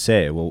we can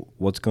say, well,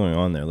 what's going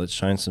on there? Let's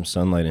shine some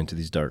sunlight into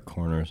these dark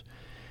corners.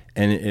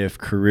 And if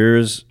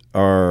careers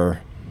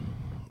are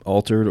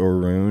altered or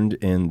ruined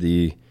in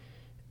the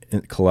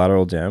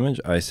collateral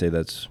damage, I say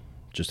that's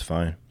just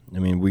fine. I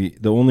mean,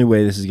 the only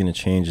way this is going to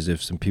change is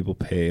if some people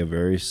pay a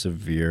very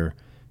severe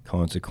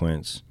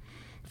consequence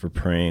for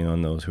preying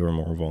on those who are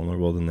more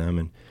vulnerable than them,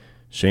 and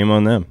shame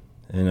on them.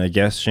 And I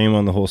guess shame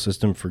on the whole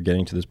system for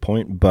getting to this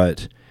point,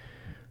 but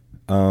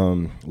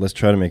let's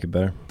try to make it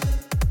better.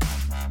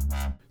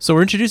 So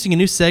we're introducing a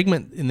new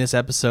segment in this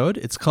episode.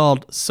 It's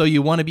called So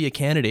You Want to Be a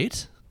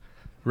Candidate?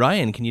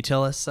 Ryan, can you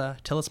tell us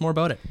more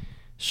about it?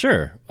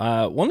 Sure.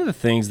 One of the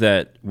things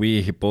that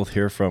we both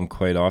hear from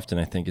quite often,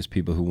 I think, is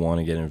people who want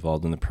to get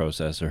involved in the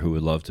process or who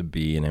would love to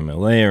be an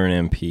MLA or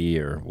an MP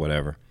or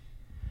whatever.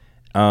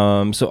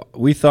 So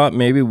we thought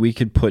maybe we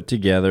could put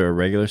together a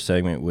regular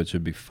segment which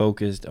would be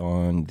focused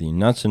on the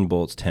nuts and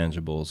bolts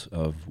tangibles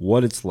of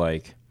what it's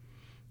like,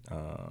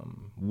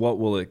 what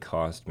will it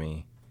cost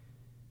me,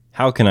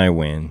 how can I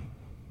win,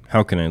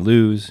 how can I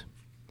lose,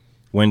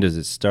 when does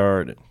it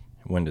start,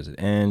 when does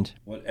it end,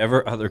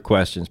 whatever other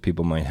questions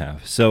people might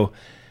have. So,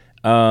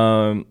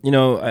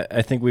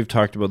 I think we've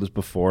talked about this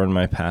before in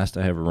my past.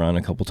 I have run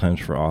a couple times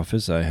for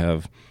office. I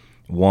have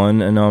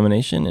won a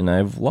nomination and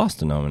I've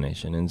lost a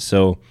nomination. And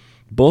so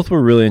both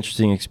were really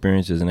interesting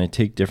experiences, and I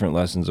take different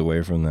lessons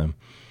away from them.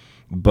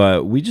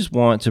 But we just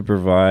want to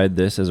provide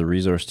this as a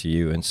resource to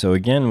you. And so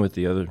again, with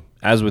the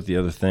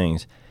other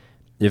things,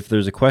 if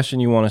there's a question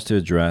you want us to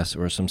address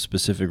or some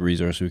specific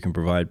resource we can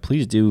provide,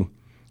 please do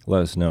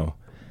let us know.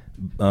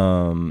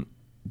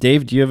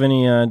 Dave, do you have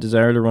any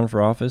desire to run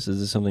for office? Is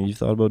this something you've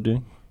thought about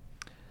doing?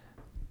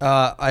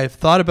 I've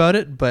thought about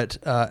it, but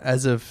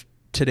as of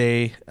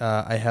today,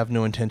 I have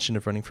no intention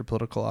of running for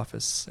political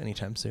office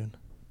anytime soon.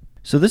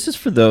 So this is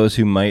for those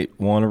who might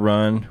want to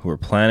run, who are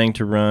planning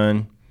to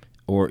run,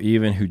 or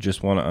even who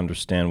just want to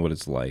understand what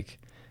it's like.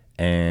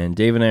 And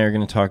Dave and I are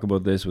going to talk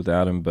about this with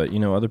Adam, but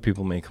other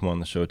people may come on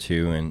the show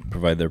too and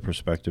provide their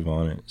perspective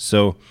on it.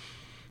 So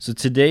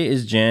today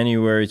is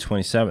January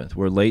 27th.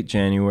 We're late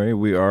January.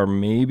 We are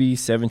maybe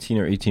 17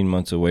 or 18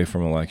 months away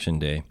from Election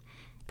Day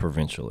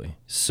provincially.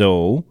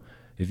 So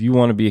if you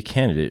want to be a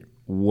candidate,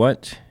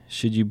 what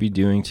should you be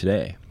doing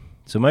today?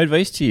 So my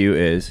advice to you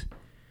is,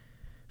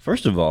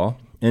 first of all,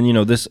 and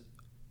this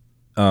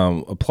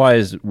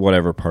applies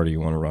whatever party you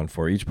want to run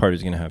for. Each party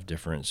is going to have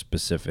different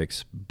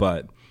specifics,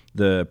 but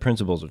the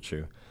principles are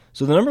true.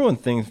 So the number one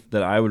thing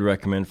that I would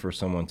recommend for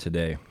someone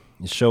today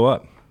is show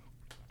up,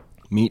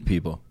 meet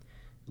people,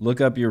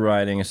 look up your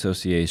riding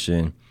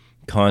association,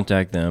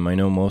 contact them. I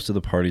know most of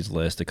the parties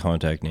list a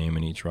contact name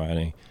in each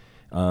riding,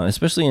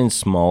 especially in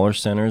smaller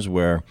centers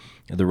where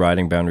the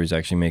riding boundaries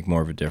actually make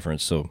more of a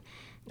difference. So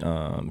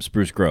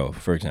Spruce Grove,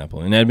 for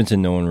example. In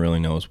Edmonton, no one really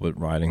knows what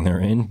riding they're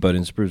in, but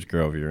in Spruce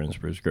Grove, you're in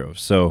Spruce Grove.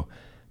 So,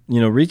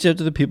 reach out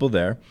to the people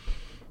there.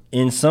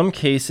 In some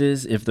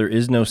cases, if there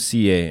is no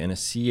CA, and a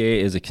CA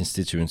is a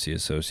constituency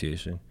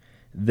association,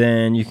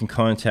 then you can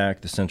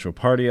contact the Central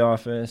Party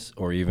office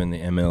or even the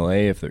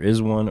MLA if there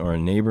is one, or a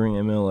neighboring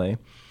MLA.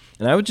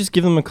 And I would just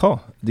give them a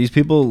call. These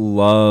people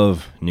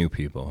love new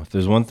people. If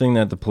there's one thing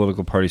that the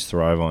political parties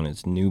thrive on,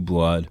 it's new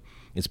blood.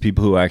 It's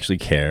people who actually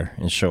care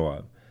and show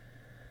up.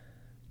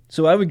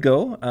 So I would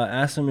go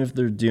ask them if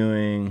they're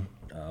doing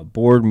a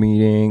board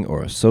meeting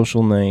or a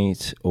social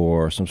night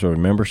or some sort of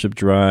membership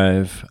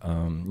drive.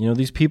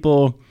 These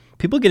people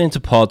get into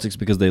politics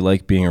because they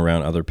like being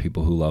around other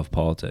people who love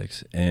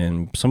politics.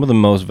 And some of the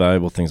most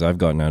valuable things I've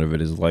gotten out of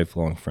it is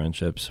lifelong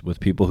friendships with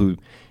people who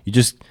you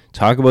just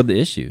talk about the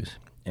issues.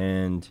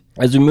 And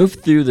as we move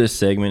through this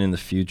segment in the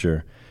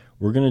future,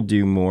 we're going to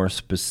do more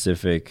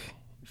specific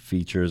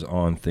features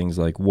on things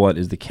like what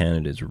is the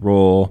candidate's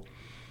role,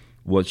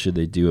 what should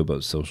they do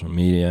about social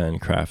media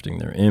and crafting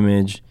their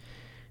image.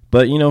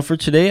 But, for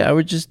today, I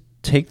would just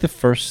take the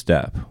first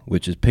step,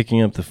 which is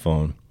picking up the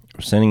phone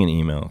or sending an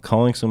email,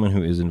 calling someone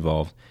who is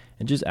involved,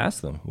 and just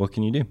ask them, what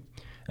can you do?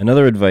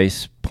 Another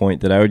advice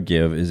point that I would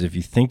give is if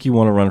you think you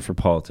want to run for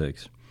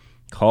politics,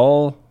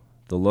 call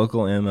the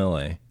local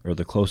MLA or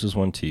the closest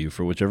one to you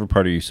for whichever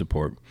party you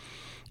support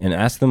and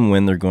ask them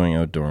when they're going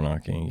out door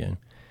knocking again.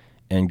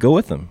 And go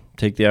with them.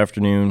 Take the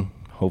afternoon.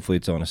 Hopefully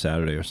it's on a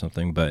Saturday or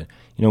something. But,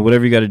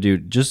 whatever you got to do,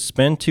 just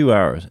spend 2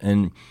 hours.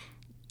 And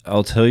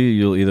I'll tell you,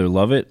 you'll either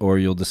love it or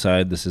you'll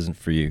decide this isn't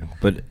for you.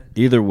 But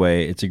either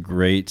way, it's a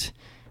great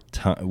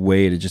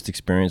way to just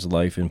experience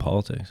life in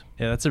politics.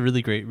 Yeah, that's a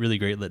really great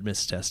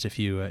litmus test. If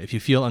you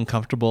feel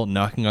uncomfortable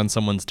knocking on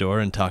someone's door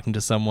and talking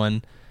to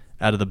someone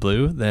out of the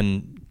blue,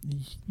 then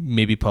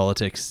maybe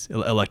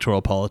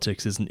electoral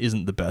politics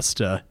isn't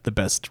the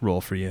best role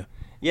for you.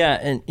 Yeah,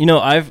 and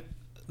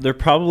there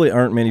probably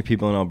aren't many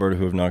people in Alberta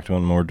who have knocked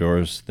on more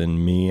doors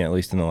than me, at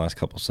least in the last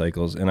couple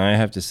cycles. And I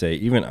have to say,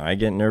 even I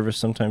get nervous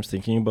sometimes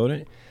thinking about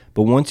it.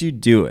 But once you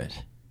do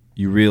it,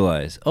 you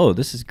realize, oh,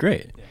 this is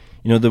great.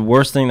 The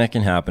worst thing that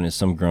can happen is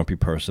some grumpy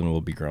person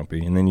will be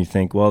grumpy. And then you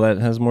think, well, that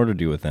has more to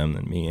do with them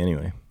than me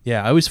anyway.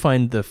 Yeah, I always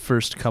find the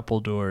first couple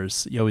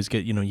doors, you always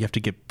get, you have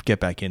to get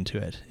back into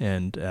it.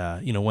 And,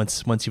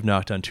 once you've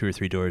knocked on 2 or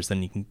 3 doors,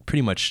 then you can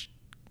pretty much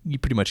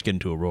get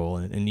into a role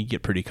and you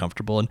get pretty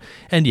comfortable.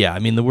 And yeah, I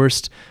mean, the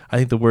worst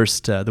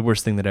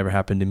thing that ever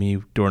happened to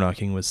me door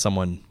knocking was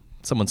someone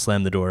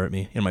slammed the door at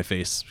me in my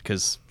face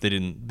because I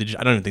don't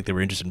even think they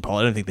were interested in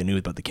politics. I don't think they knew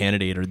about the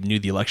candidate or knew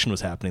the election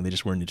was happening. They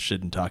just weren't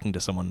interested in talking to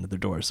someone at their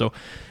door. So,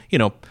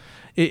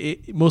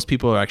 most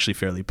people are actually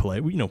fairly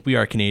polite. We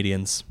are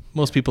Canadians.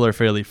 Most people are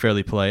fairly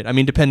polite. I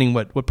mean, depending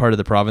what part of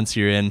the province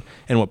you're in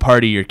and what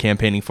party you're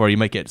campaigning for,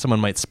 someone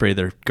might spray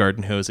their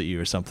garden hose at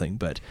you or something.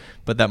 But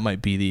that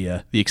might be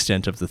the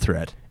extent of the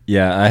threat.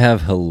 Yeah, I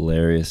have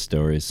hilarious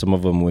stories. Some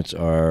of them which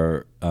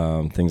are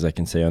things I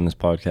can say on this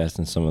podcast,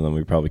 and some of them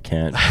we probably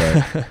can't.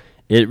 But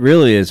it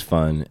really is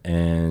fun.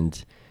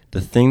 And the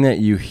thing that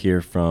you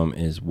hear from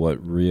is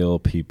what real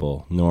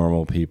people,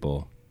 normal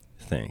people,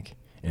 think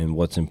and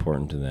what's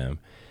important to them.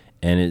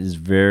 And it is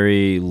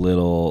very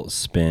little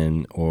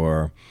spin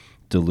or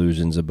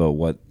delusions about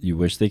what you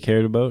wish they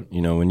cared about.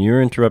 When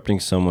you're interrupting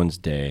someone's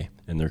day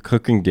and they're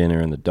cooking dinner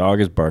and the dog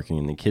is barking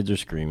and the kids are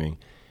screaming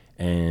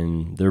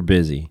and they're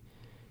busy,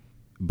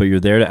 but you're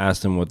there to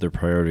ask them what their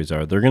priorities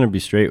are, they're going to be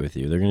straight with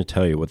you. They're going to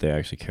tell you what they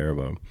actually care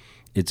about.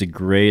 It's a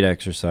great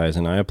exercise,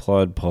 and I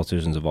applaud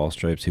politicians of all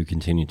stripes who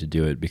continue to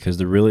do it because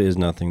there really is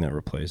nothing that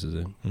replaces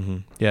it. Mm-hmm.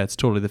 Yeah, it's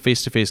totally, the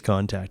face-to-face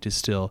contact is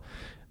still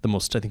the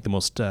most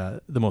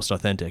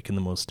authentic and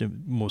the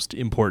most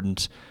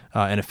important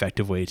and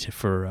effective way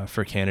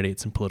for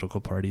candidates and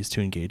political parties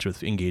to engage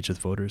with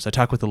voters. I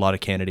talk with a lot of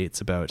candidates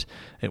about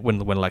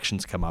when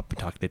elections come up.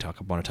 They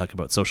want to talk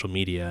about social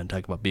media and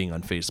talk about being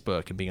on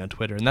Facebook and being on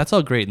Twitter, and that's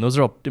all great. And those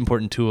are all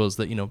important tools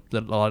that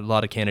that a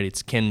lot of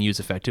candidates can use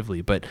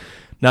effectively. But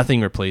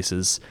nothing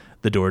replaces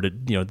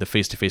the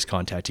face-to-face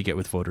contact you get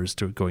with voters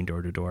going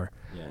door to door.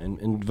 Yeah,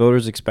 and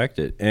voters expect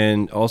it,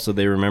 and also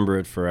they remember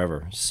it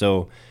forever.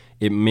 So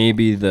it may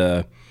be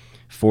the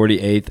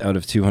 48th out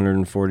of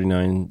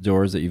 249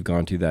 doors that you've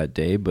gone to that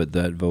day, but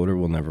that voter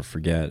will never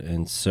forget.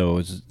 And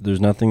so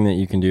there's nothing that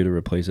you can do to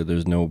replace it.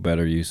 There's no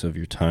better use of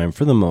your time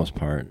for the most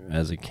part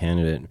as a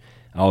candidate.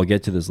 I'll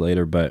get to this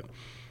later, but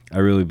I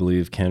really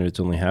believe candidates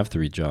only have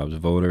 3 jobs: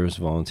 voters,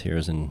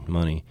 volunteers, and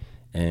money,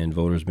 and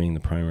voters being the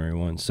primary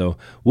one. So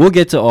we'll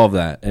get to all of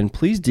that. And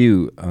please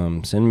do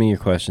send me your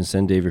questions,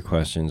 send Dave your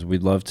questions.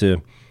 We'd love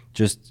to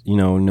just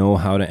know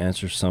how to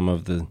answer some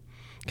of the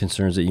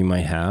concerns that you might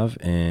have,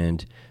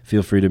 and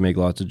feel free to make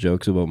lots of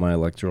jokes about my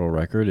electoral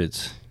record.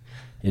 It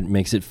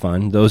makes it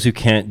fun. Those who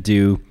can't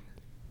do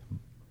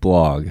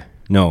blog,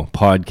 No,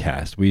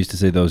 podcast. We used to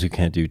say those who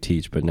can't do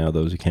teach, but now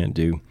those who can't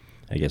do,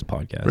 I guess,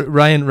 podcast.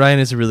 Ryan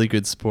is a really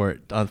good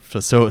sport.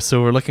 So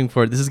we're looking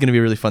forward. This is going to be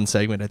a really fun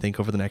segment, I think,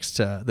 over the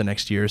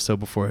next year or so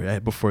before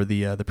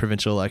the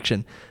provincial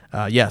election.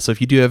 So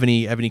if you do have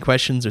any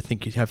questions or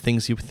think you have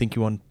things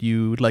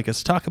you would like us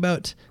to talk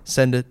about,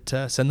 send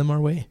them our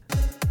way.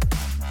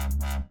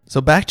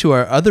 So back to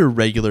our other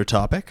regular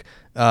topic,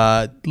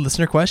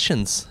 listener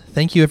questions.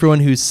 Thank you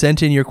everyone who's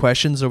sent in your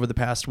questions over the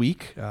past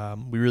week.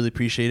 We really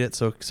appreciate it.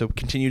 So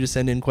continue to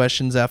send in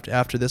questions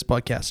after this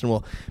podcast, and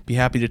we'll be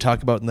happy to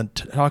talk about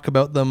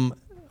them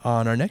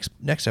on our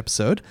next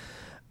episode.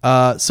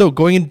 So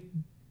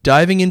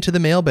diving into the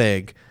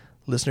mailbag,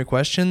 listener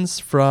questions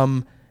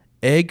from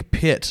Egg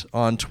Pit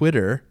on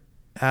Twitter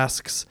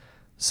asks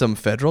some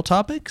federal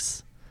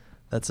topics.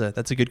 That's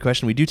a good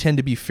question. We do tend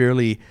to be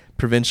fairly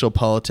provincial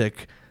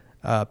politics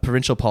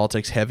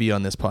heavy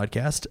on this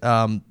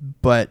podcast,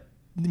 but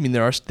I mean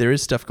there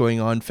is stuff going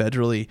on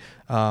federally.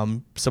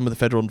 Some of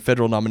the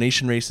federal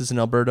nomination races in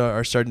Alberta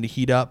are starting to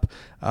heat up.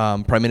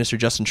 Prime Minister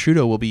Justin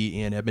Trudeau will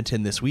be in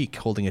Edmonton this week,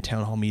 holding a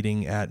town hall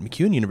meeting at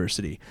MacEwan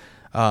University.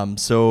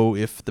 So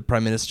if the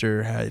Prime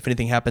Minister, if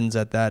anything happens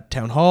at that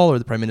town hall, or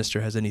the Prime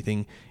Minister has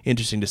anything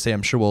interesting to say,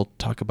 I'm sure we'll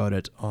talk about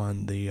it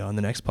on the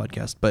next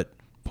podcast. But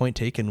point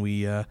taken,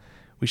 we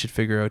should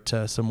figure out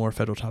some more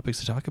federal topics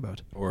to talk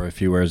about. Or if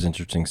he wears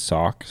interesting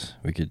socks,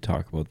 we could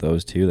talk about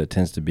those too. That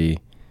tends to be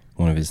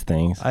one of his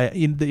things.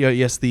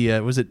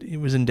 Was it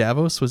in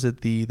Davos? Was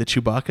it the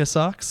Chewbacca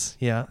socks?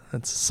 Yeah,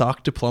 that's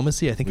sock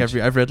diplomacy. I think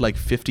I've read like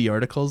 50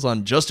 articles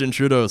on Justin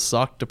Trudeau's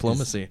sock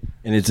diplomacy.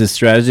 And it's a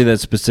strategy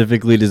that's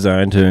specifically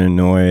designed to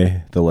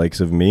annoy the likes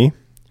of me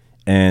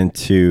and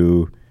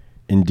to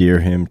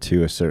endear him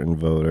to a certain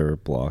voter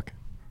bloc.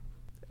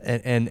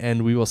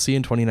 And we will see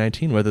in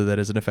 2019 whether that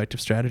is an effective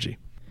strategy.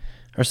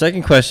 Our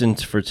second question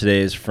for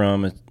today is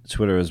from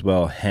Twitter as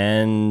well,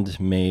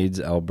 Handmaids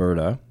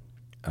Alberta,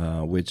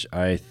 which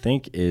I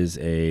think is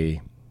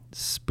a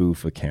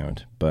spoof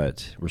account,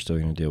 but we're still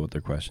going to deal with their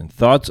question.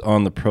 Thoughts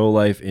on the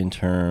pro-life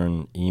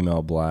intern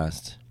email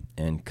blast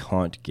and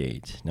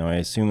Contgate? Now, I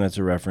assume that's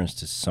a reference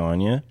to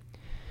Sonia.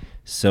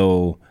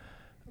 So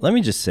let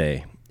me just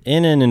say,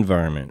 in an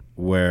environment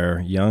where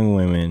young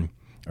women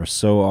are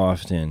so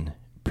often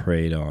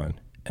preyed on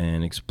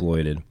and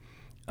exploited,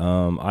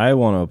 I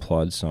want to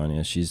applaud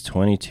Sonia. She's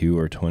 22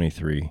 or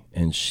 23,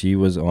 and she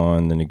was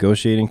on the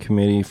negotiating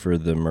committee for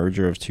the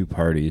merger of two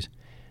parties.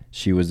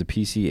 She was the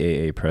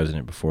PCAA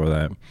president before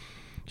that.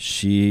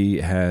 She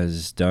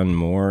has done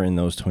more in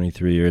those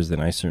 23 years than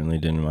I certainly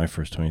did in my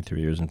first 23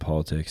 years in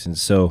politics. And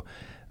so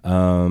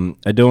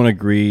I don't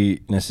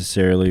agree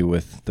necessarily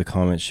with the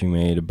comment she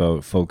made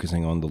about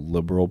focusing on the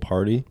Liberal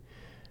Party,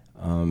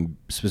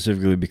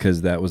 specifically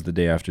because that was the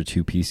day after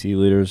two PC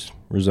leaders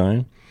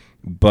resigned.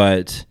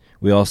 But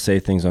we all say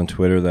things on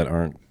Twitter that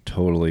aren't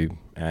totally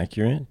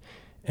accurate.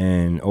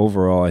 And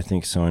overall, I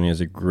think Sonia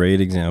is a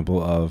great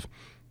example of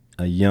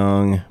a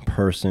young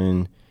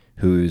person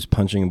who's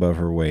punching above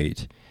her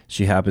weight.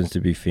 She happens to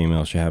be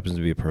female. She happens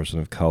to be a person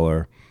of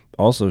color.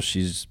 Also,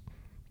 she's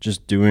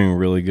just doing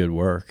really good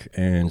work.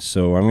 And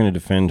so I'm going to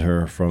defend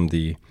her from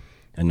the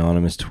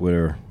anonymous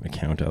Twitter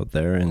account out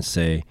there and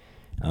say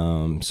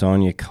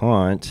Sonia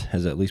Kant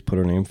has at least put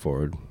her name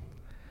forward.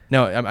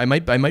 No, I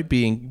might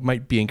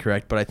be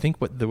incorrect, but I think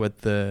what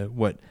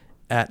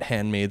at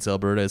Handmaids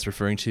Alberta is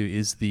referring to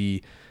is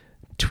the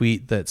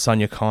tweet that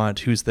Sonia Kant,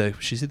 she's the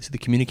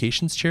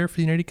communications chair for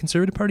the United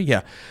Conservative Party.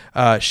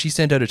 Yeah, she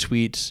sent out a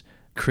tweet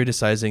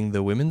criticizing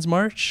the Women's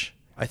March.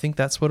 I think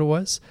that's what it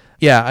was.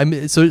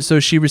 Yeah, so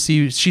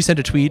she sent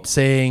a tweet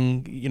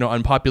saying,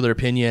 unpopular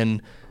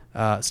opinion.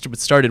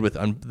 Started with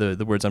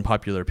the words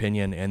unpopular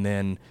opinion, and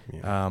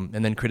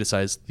then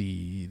criticized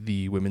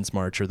the Women's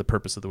March, or the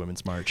purpose of the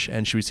Women's March,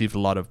 and she received a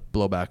lot of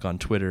blowback on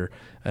Twitter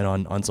and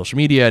on social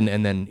media,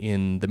 and then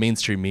in the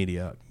mainstream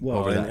media.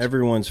 Well, and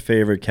everyone's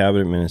favorite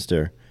cabinet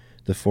minister,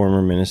 the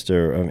former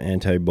minister of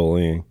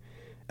anti-bullying,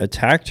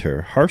 attacked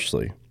her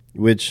harshly,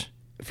 which,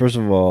 first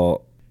of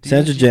all,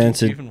 Sandra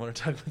Jansen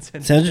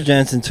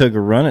took a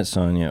run at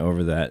Sonia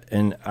over that,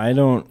 and I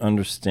don't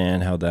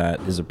understand how that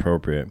is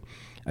appropriate.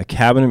 A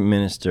cabinet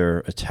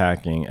minister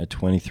attacking a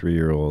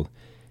 23-year-old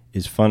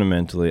is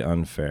fundamentally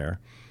unfair.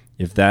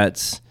 If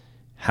that's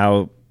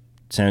how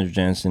Sandra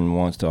Jansen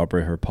wants to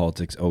operate her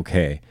politics,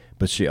 okay.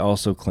 But she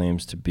also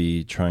claims to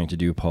be trying to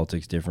do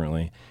politics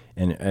differently.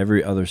 And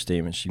every other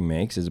statement she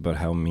makes is about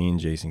how mean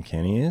Jason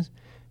Kenney is.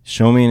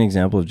 Show me an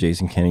example of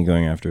Jason Kenney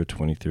going after a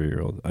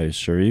 23-year-old. I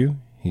assure you,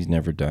 he's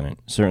never done it.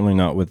 Certainly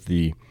not with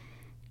the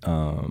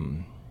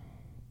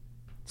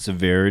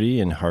severity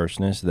and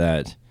harshness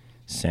that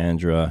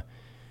Sandra...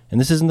 And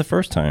this isn't the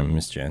first time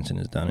Miss Jansen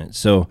has done it.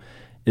 So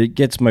it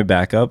gets my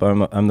back up.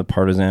 I'm the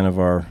partisan of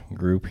our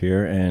group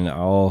here, and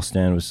I'll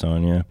stand with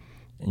Sonia.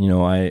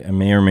 I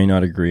may or may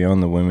not agree on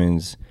the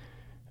women's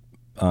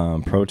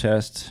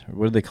protest.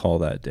 What do they call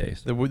that day?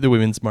 The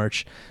Women's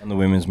March. On the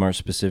Women's March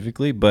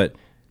specifically. But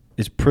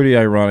it's pretty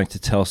ironic to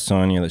tell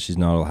Sonia that she's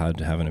not allowed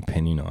to have an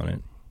opinion on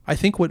it. I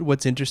think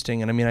what's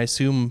interesting, and I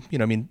assume,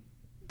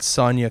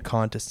 Sonia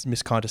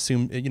Miss Kant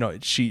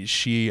assumed,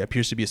 she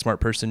appears to be a smart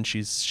person.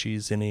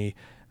 She's in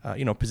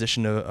a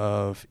position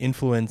of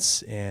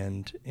influence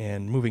and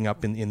moving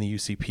up in the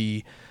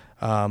UCP.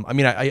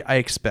 I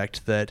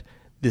expect that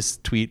this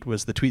tweet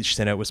she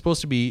sent out was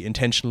supposed to be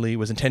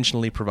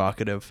intentionally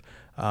provocative,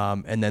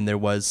 and then there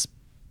was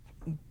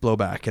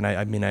blowback, and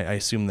I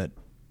assume that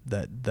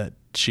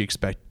she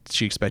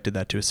expected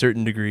that to a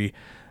certain degree.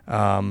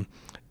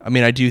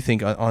 I do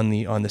think on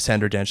the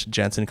Sandra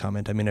Jansen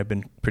comment, I've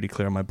been pretty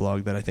clear on my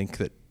blog that I think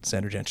that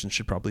Sandra Jansen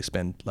should probably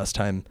spend less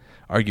time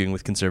arguing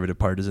with conservative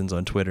partisans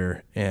on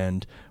Twitter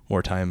and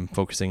more time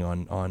focusing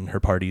on her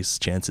party's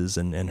chances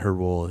and her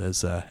role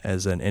as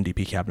an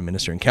NDP cabinet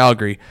minister in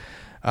Calgary.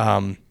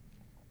 And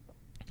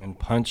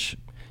punch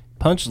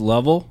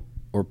level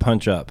or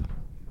punch up.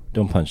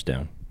 Don't punch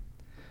down.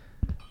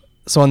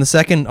 So on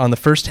the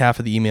first half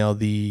of the email,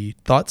 the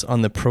thoughts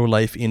on the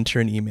pro-life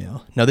intern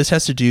email. Now this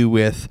has to do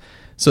with,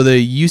 so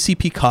the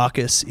UCP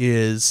caucus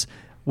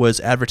was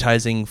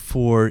advertising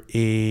for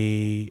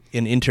an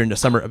intern,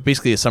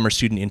 basically a summer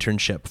student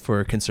internship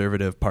for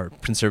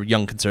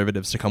young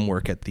conservatives to come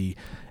work at the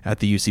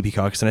UCP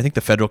caucus. And I think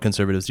the federal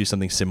conservatives do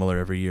something similar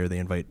every year. They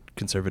invite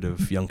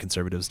young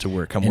conservatives to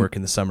work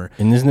in the summer.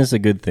 And isn't this a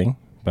good thing,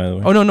 by the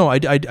way? Oh, no, I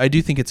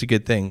do think it's a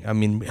good thing.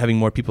 Having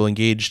more people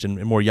engaged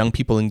and more young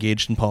people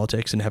engaged in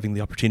politics and having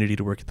the opportunity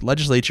to work at the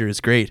legislature is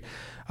great.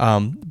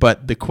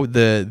 But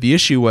the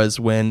issue was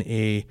when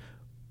a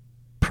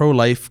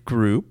pro-life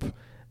group,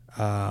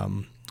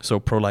 so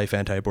pro-life,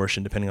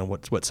 anti-abortion, depending on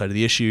what side of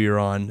the issue you're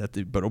on,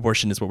 but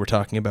abortion is what we're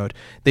talking about,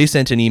 they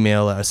sent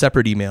a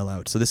separate email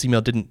out. So this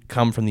email didn't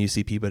come from the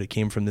UCP, but it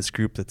came from this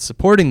group that's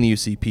supporting the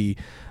UCP,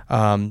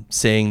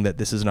 saying that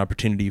this is an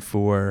opportunity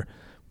for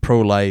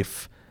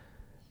pro-life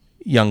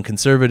young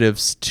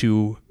conservatives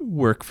to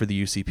work for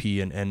the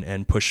UCP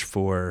and push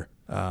for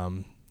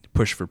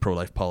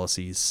pro-life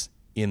policies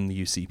in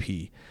the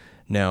UCP.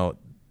 Now,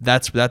 I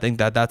think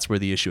that's where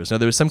the issue is. Now,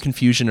 there was some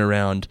confusion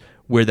around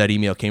where that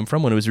email came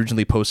from. When it was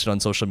originally posted on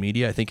social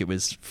media, I think it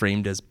was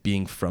framed as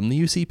being from the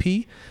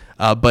UCP,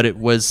 but it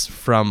was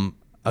from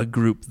a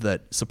group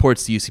that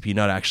supports the UCP,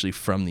 not actually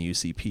from the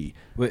UCP.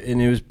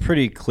 And it was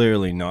pretty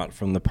clearly not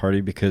from the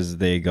party because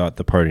they got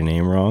the party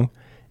name wrong.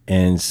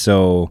 And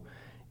so,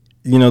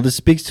 this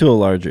speaks to a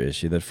larger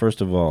issue that,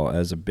 first of all,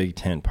 as a big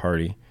tent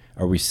party,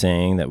 are we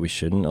saying that we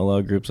shouldn't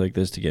allow groups like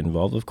this to get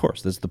involved? Of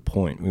course, that's the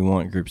point. We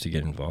want groups to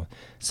get involved.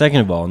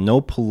 Second of all,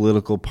 no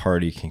political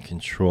party can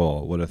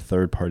control what a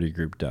third-party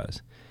group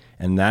does.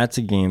 And that's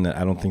a game that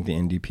I don't think the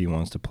NDP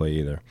wants to play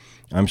either.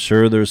 I'm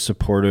sure there's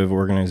supportive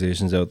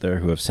organizations out there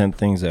who have sent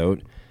things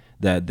out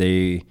that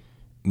they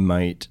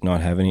might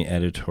not have any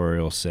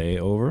editorial say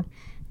over.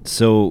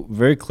 So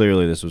very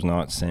clearly this was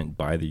not sent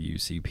by the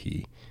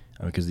UCP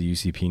because the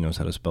UCP knows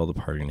how to spell the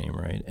party name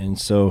right. And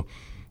so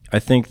I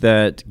think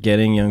that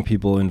getting young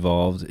people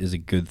involved is a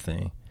good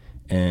thing.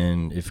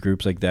 And if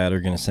groups like that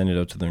are going to send it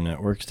out to their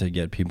networks to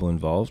get people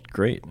involved,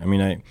 great.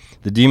 The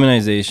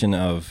demonization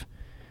of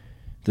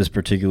this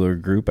particular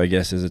group, I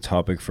guess, is a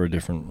topic for a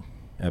different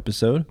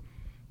episode.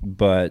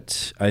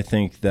 But I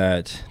think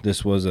that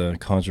this was a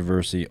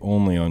controversy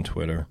only on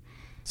Twitter.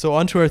 So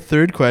on to our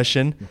third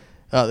question.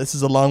 This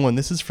is a long one.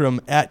 This is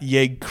from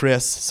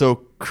 @YegChris.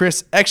 So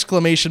Chris !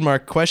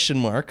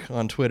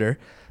 On Twitter.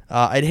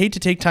 I'd hate to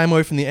take time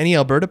away from any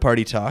Alberta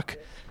Party talk.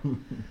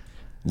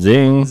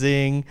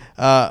 Zing.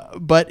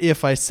 But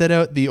if I set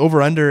out the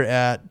over-under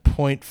at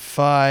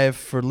 0.5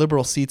 for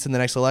Liberal seats in the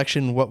next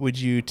election, what would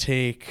you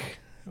take?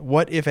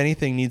 What, if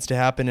anything, needs to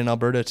happen in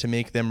Alberta to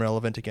make them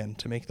relevant again,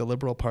 to make the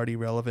Liberal Party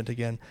relevant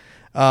again?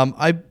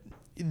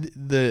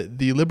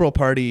 The Liberal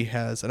Party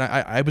has, and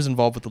I was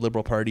involved with the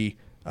Liberal Party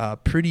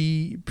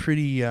pretty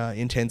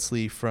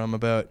intensely from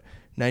about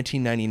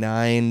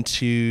 1999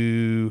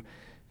 to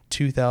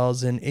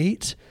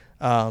 2008.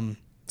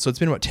 So it's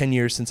been about 10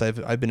 years since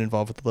I've been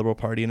involved with the Liberal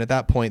Party, and at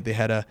that point they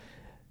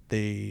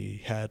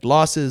had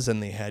losses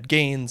and they had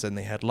gains and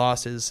they had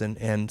losses,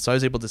 and so I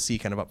was able to see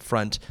kind of up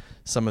front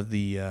some of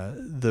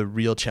the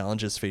real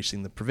challenges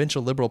facing the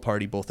provincial Liberal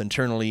Party, both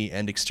internally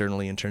and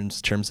externally in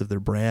terms of their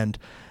brand.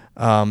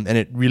 And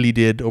it really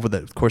did, over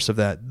the course of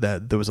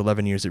those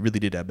 11 years, it really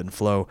did ebb and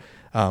flow,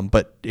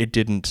 but it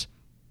didn't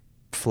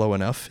flow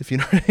enough, if you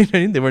know what I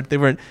mean. They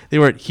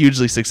weren't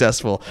hugely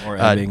successful. More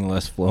ebbing,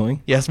 less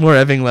flowing. Yes, more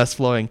ebbing, less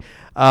flowing.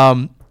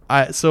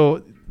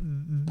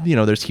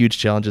 There's huge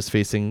challenges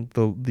facing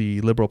the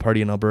Liberal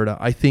Party in Alberta.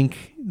 I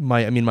think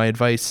my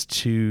advice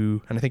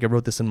to, and I think I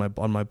wrote this on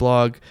my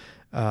blog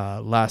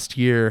last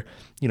year.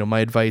 My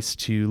advice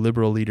to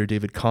Liberal leader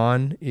David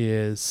Kahn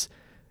is,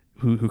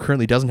 who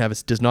currently does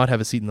not have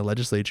a seat in the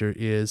legislature,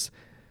 is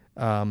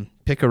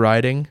pick a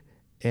riding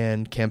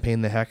and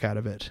campaign the heck out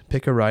of it.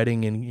 Pick a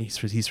riding, and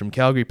he's from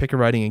Calgary. Pick a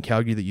riding in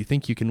Calgary that you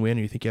think you can win,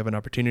 or you think you have an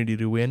opportunity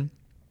to win,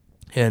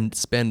 and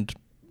spend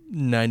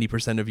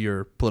 90% of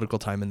your political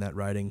time in that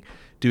riding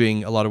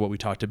doing a lot of what we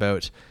talked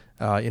about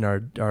in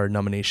our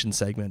nomination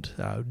segment,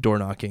 door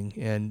knocking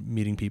and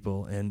meeting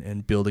people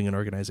and building an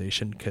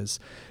organization. Because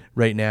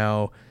right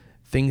now,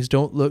 things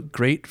don't look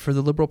great for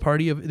the Liberal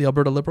Party of the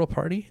Alberta Liberal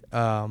Party.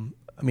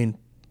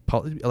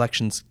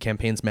 Elections,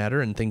 campaigns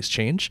matter, and things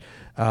change.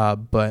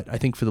 But I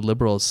think for the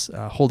Liberals,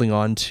 holding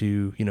on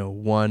to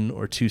 1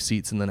 or 2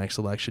 seats in the next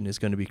election is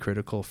going to be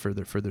critical for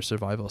their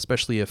survival,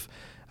 especially if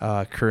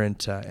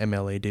current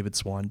MLA David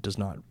Swan does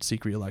not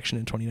seek re-election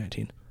in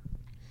 2019.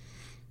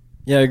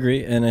 Yeah, I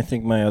agree. And I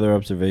think my other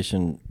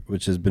observation,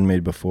 which has been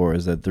made before,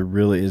 is that there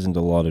really isn't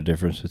a lot of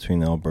difference between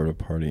the Alberta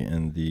Party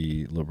and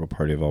the Liberal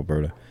Party of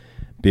Alberta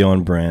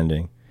beyond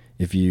branding.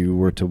 If you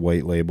were to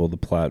white label the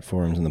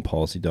platforms and the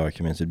policy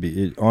documents,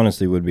 it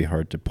honestly would be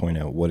hard to point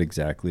out what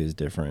exactly is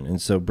different.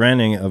 And so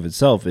branding of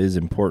itself is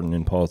important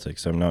in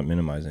politics, so I'm not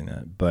minimizing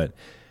that. But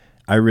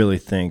I really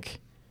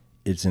think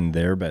it's in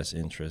their best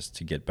interest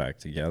to get back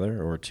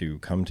together or to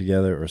come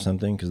together or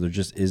something, because there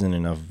just isn't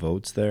enough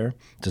votes there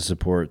to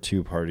support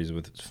 2 parties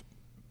with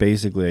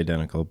basically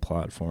identical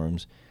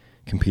platforms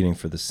competing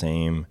for the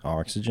same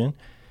oxygen.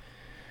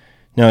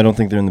 Now, I don't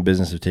think they're in the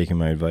business of taking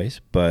my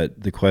advice,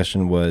 but the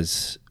question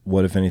was,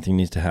 what, if anything,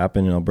 needs to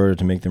happen in Alberta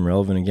to make them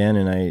relevant again?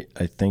 And I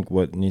think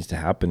what needs to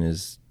happen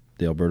is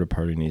the Alberta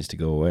Party needs to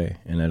go away.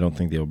 And I don't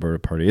think the Alberta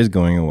Party is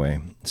going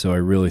away. So I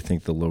really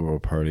think the Liberal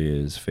Party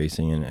is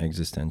facing an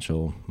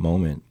existential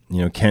moment.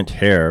 Kent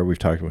Hare, we've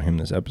talked about him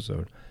this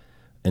episode,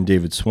 and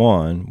David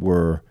Swan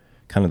were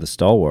kind of the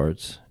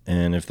stalwarts.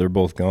 And if they're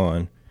both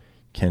gone,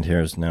 Kent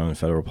Hare is now in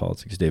federal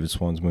politics, David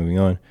Swan's moving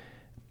on.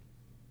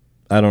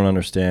 I don't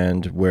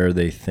understand where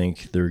they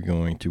think they're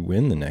going to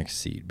win the next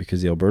seat,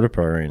 because the Alberta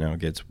Party right now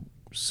gets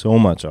so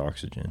much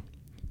oxygen.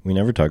 We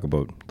never talk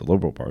about the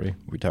Liberal Party.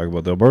 We talk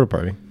about the Alberta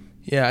Party.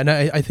 Yeah, and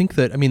I think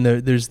that,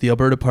 there's the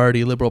Alberta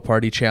Party, Liberal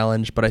Party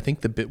challenge, but I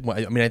think I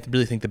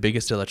really think the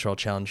biggest electoral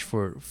challenge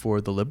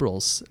for the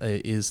Liberals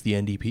is the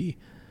NDP.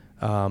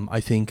 I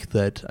think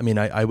that,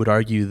 I would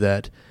argue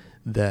that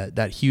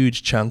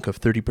huge chunk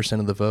of 30%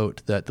 of the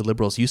vote that the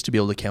Liberals used to be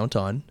able to count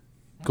on,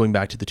 going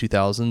back to the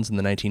 2000s and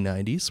the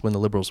 1990s when the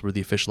Liberals were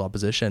the official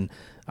opposition,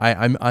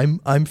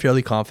 I'm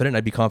fairly confident.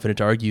 I'd be confident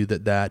to argue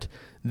that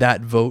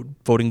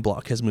voting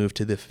bloc has moved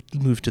to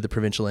the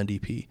provincial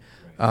NDP.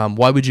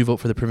 Why would you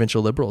vote for the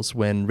provincial Liberals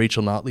when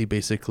Rachel Notley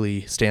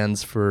basically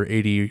stands for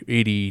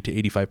 80 to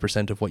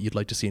 85% of what you'd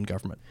like to see in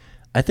government?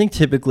 I think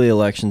typically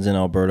elections in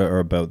Alberta are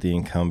about the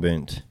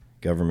incumbent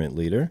government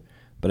leader,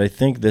 but I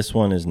think this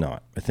one is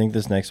not. I think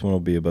this next one will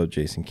be about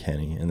Jason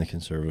Kenney and the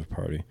Conservative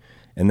Party.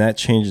 And that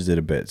changes it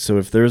a bit. So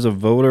if there's a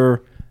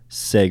voter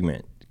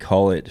segment,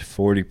 call it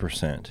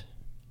 40%,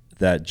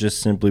 that just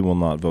simply will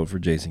not vote for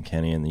Jason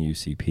Kenney and the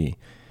UCP,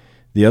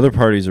 the other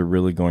parties are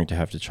really going to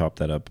have to chop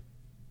that up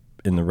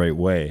in the right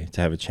way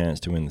to have a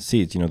chance to win the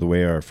seats, the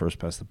way our first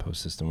past the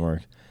post system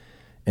works.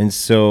 And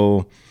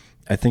so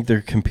I think they're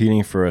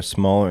competing for a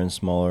smaller and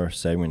smaller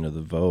segment of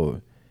the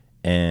vote,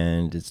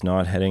 and it's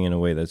not heading in a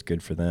way that's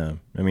good for them.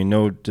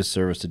 No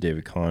disservice to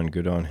David Kahn,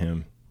 good on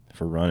him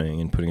for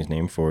running and putting his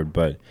name forward,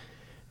 but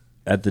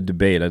at the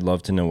debate, I'd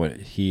love to know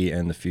what he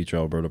and the future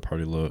Alberta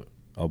Party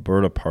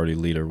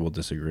leader will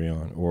disagree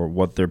on, or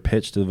what their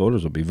pitch to the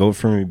voters will be. Vote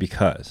for me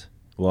because,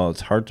 well,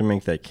 it's hard to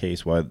make that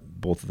case why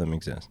both of them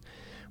exist.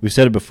 We've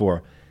said it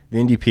before, the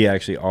NDP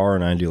actually are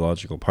an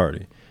ideological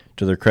party.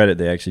 To their credit,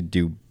 they actually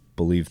do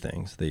believe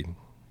things. They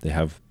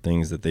have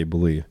things that they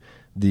believe.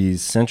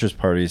 These centrist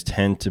parties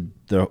tend to,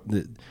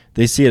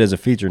 they see it as a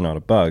feature, not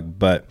a bug,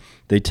 but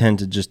they tend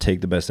to just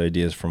take the best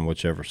ideas from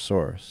whichever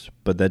source.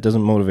 But that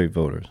doesn't motivate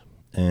voters,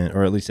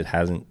 or at least it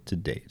hasn't to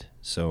date.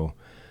 So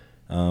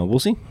we'll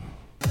see.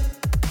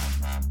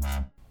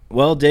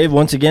 Well, Dave,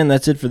 once again,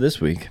 that's it for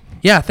this week.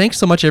 Yeah, thanks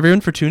so much,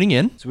 everyone, for tuning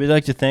in. So we'd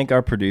like to thank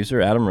our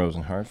producer, Adam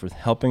Rosenhart, for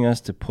helping us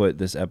to put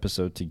this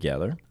episode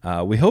together.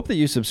 We hope that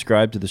you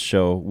subscribe to the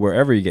show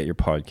wherever you get your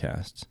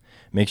podcasts.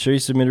 Make sure you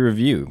submit a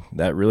review.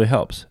 That really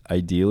helps.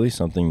 Ideally,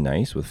 something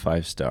nice with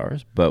 5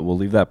 stars, but we'll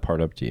leave that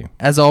part up to you.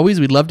 As always,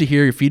 we'd love to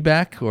hear your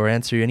feedback or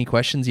answer any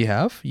questions you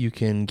have. You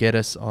can get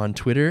us on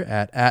Twitter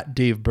at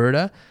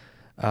DaveBerta,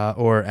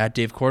 or at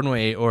Dave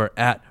Cornway, or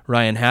at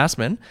Ryan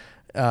Hassman.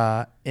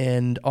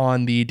 And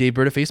on the Dave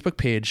Berta Facebook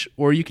page,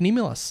 or you can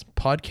email us,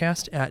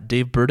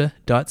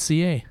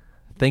 podcast@daveberta.ca.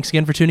 Thanks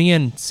again for tuning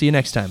in. See you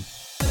next time.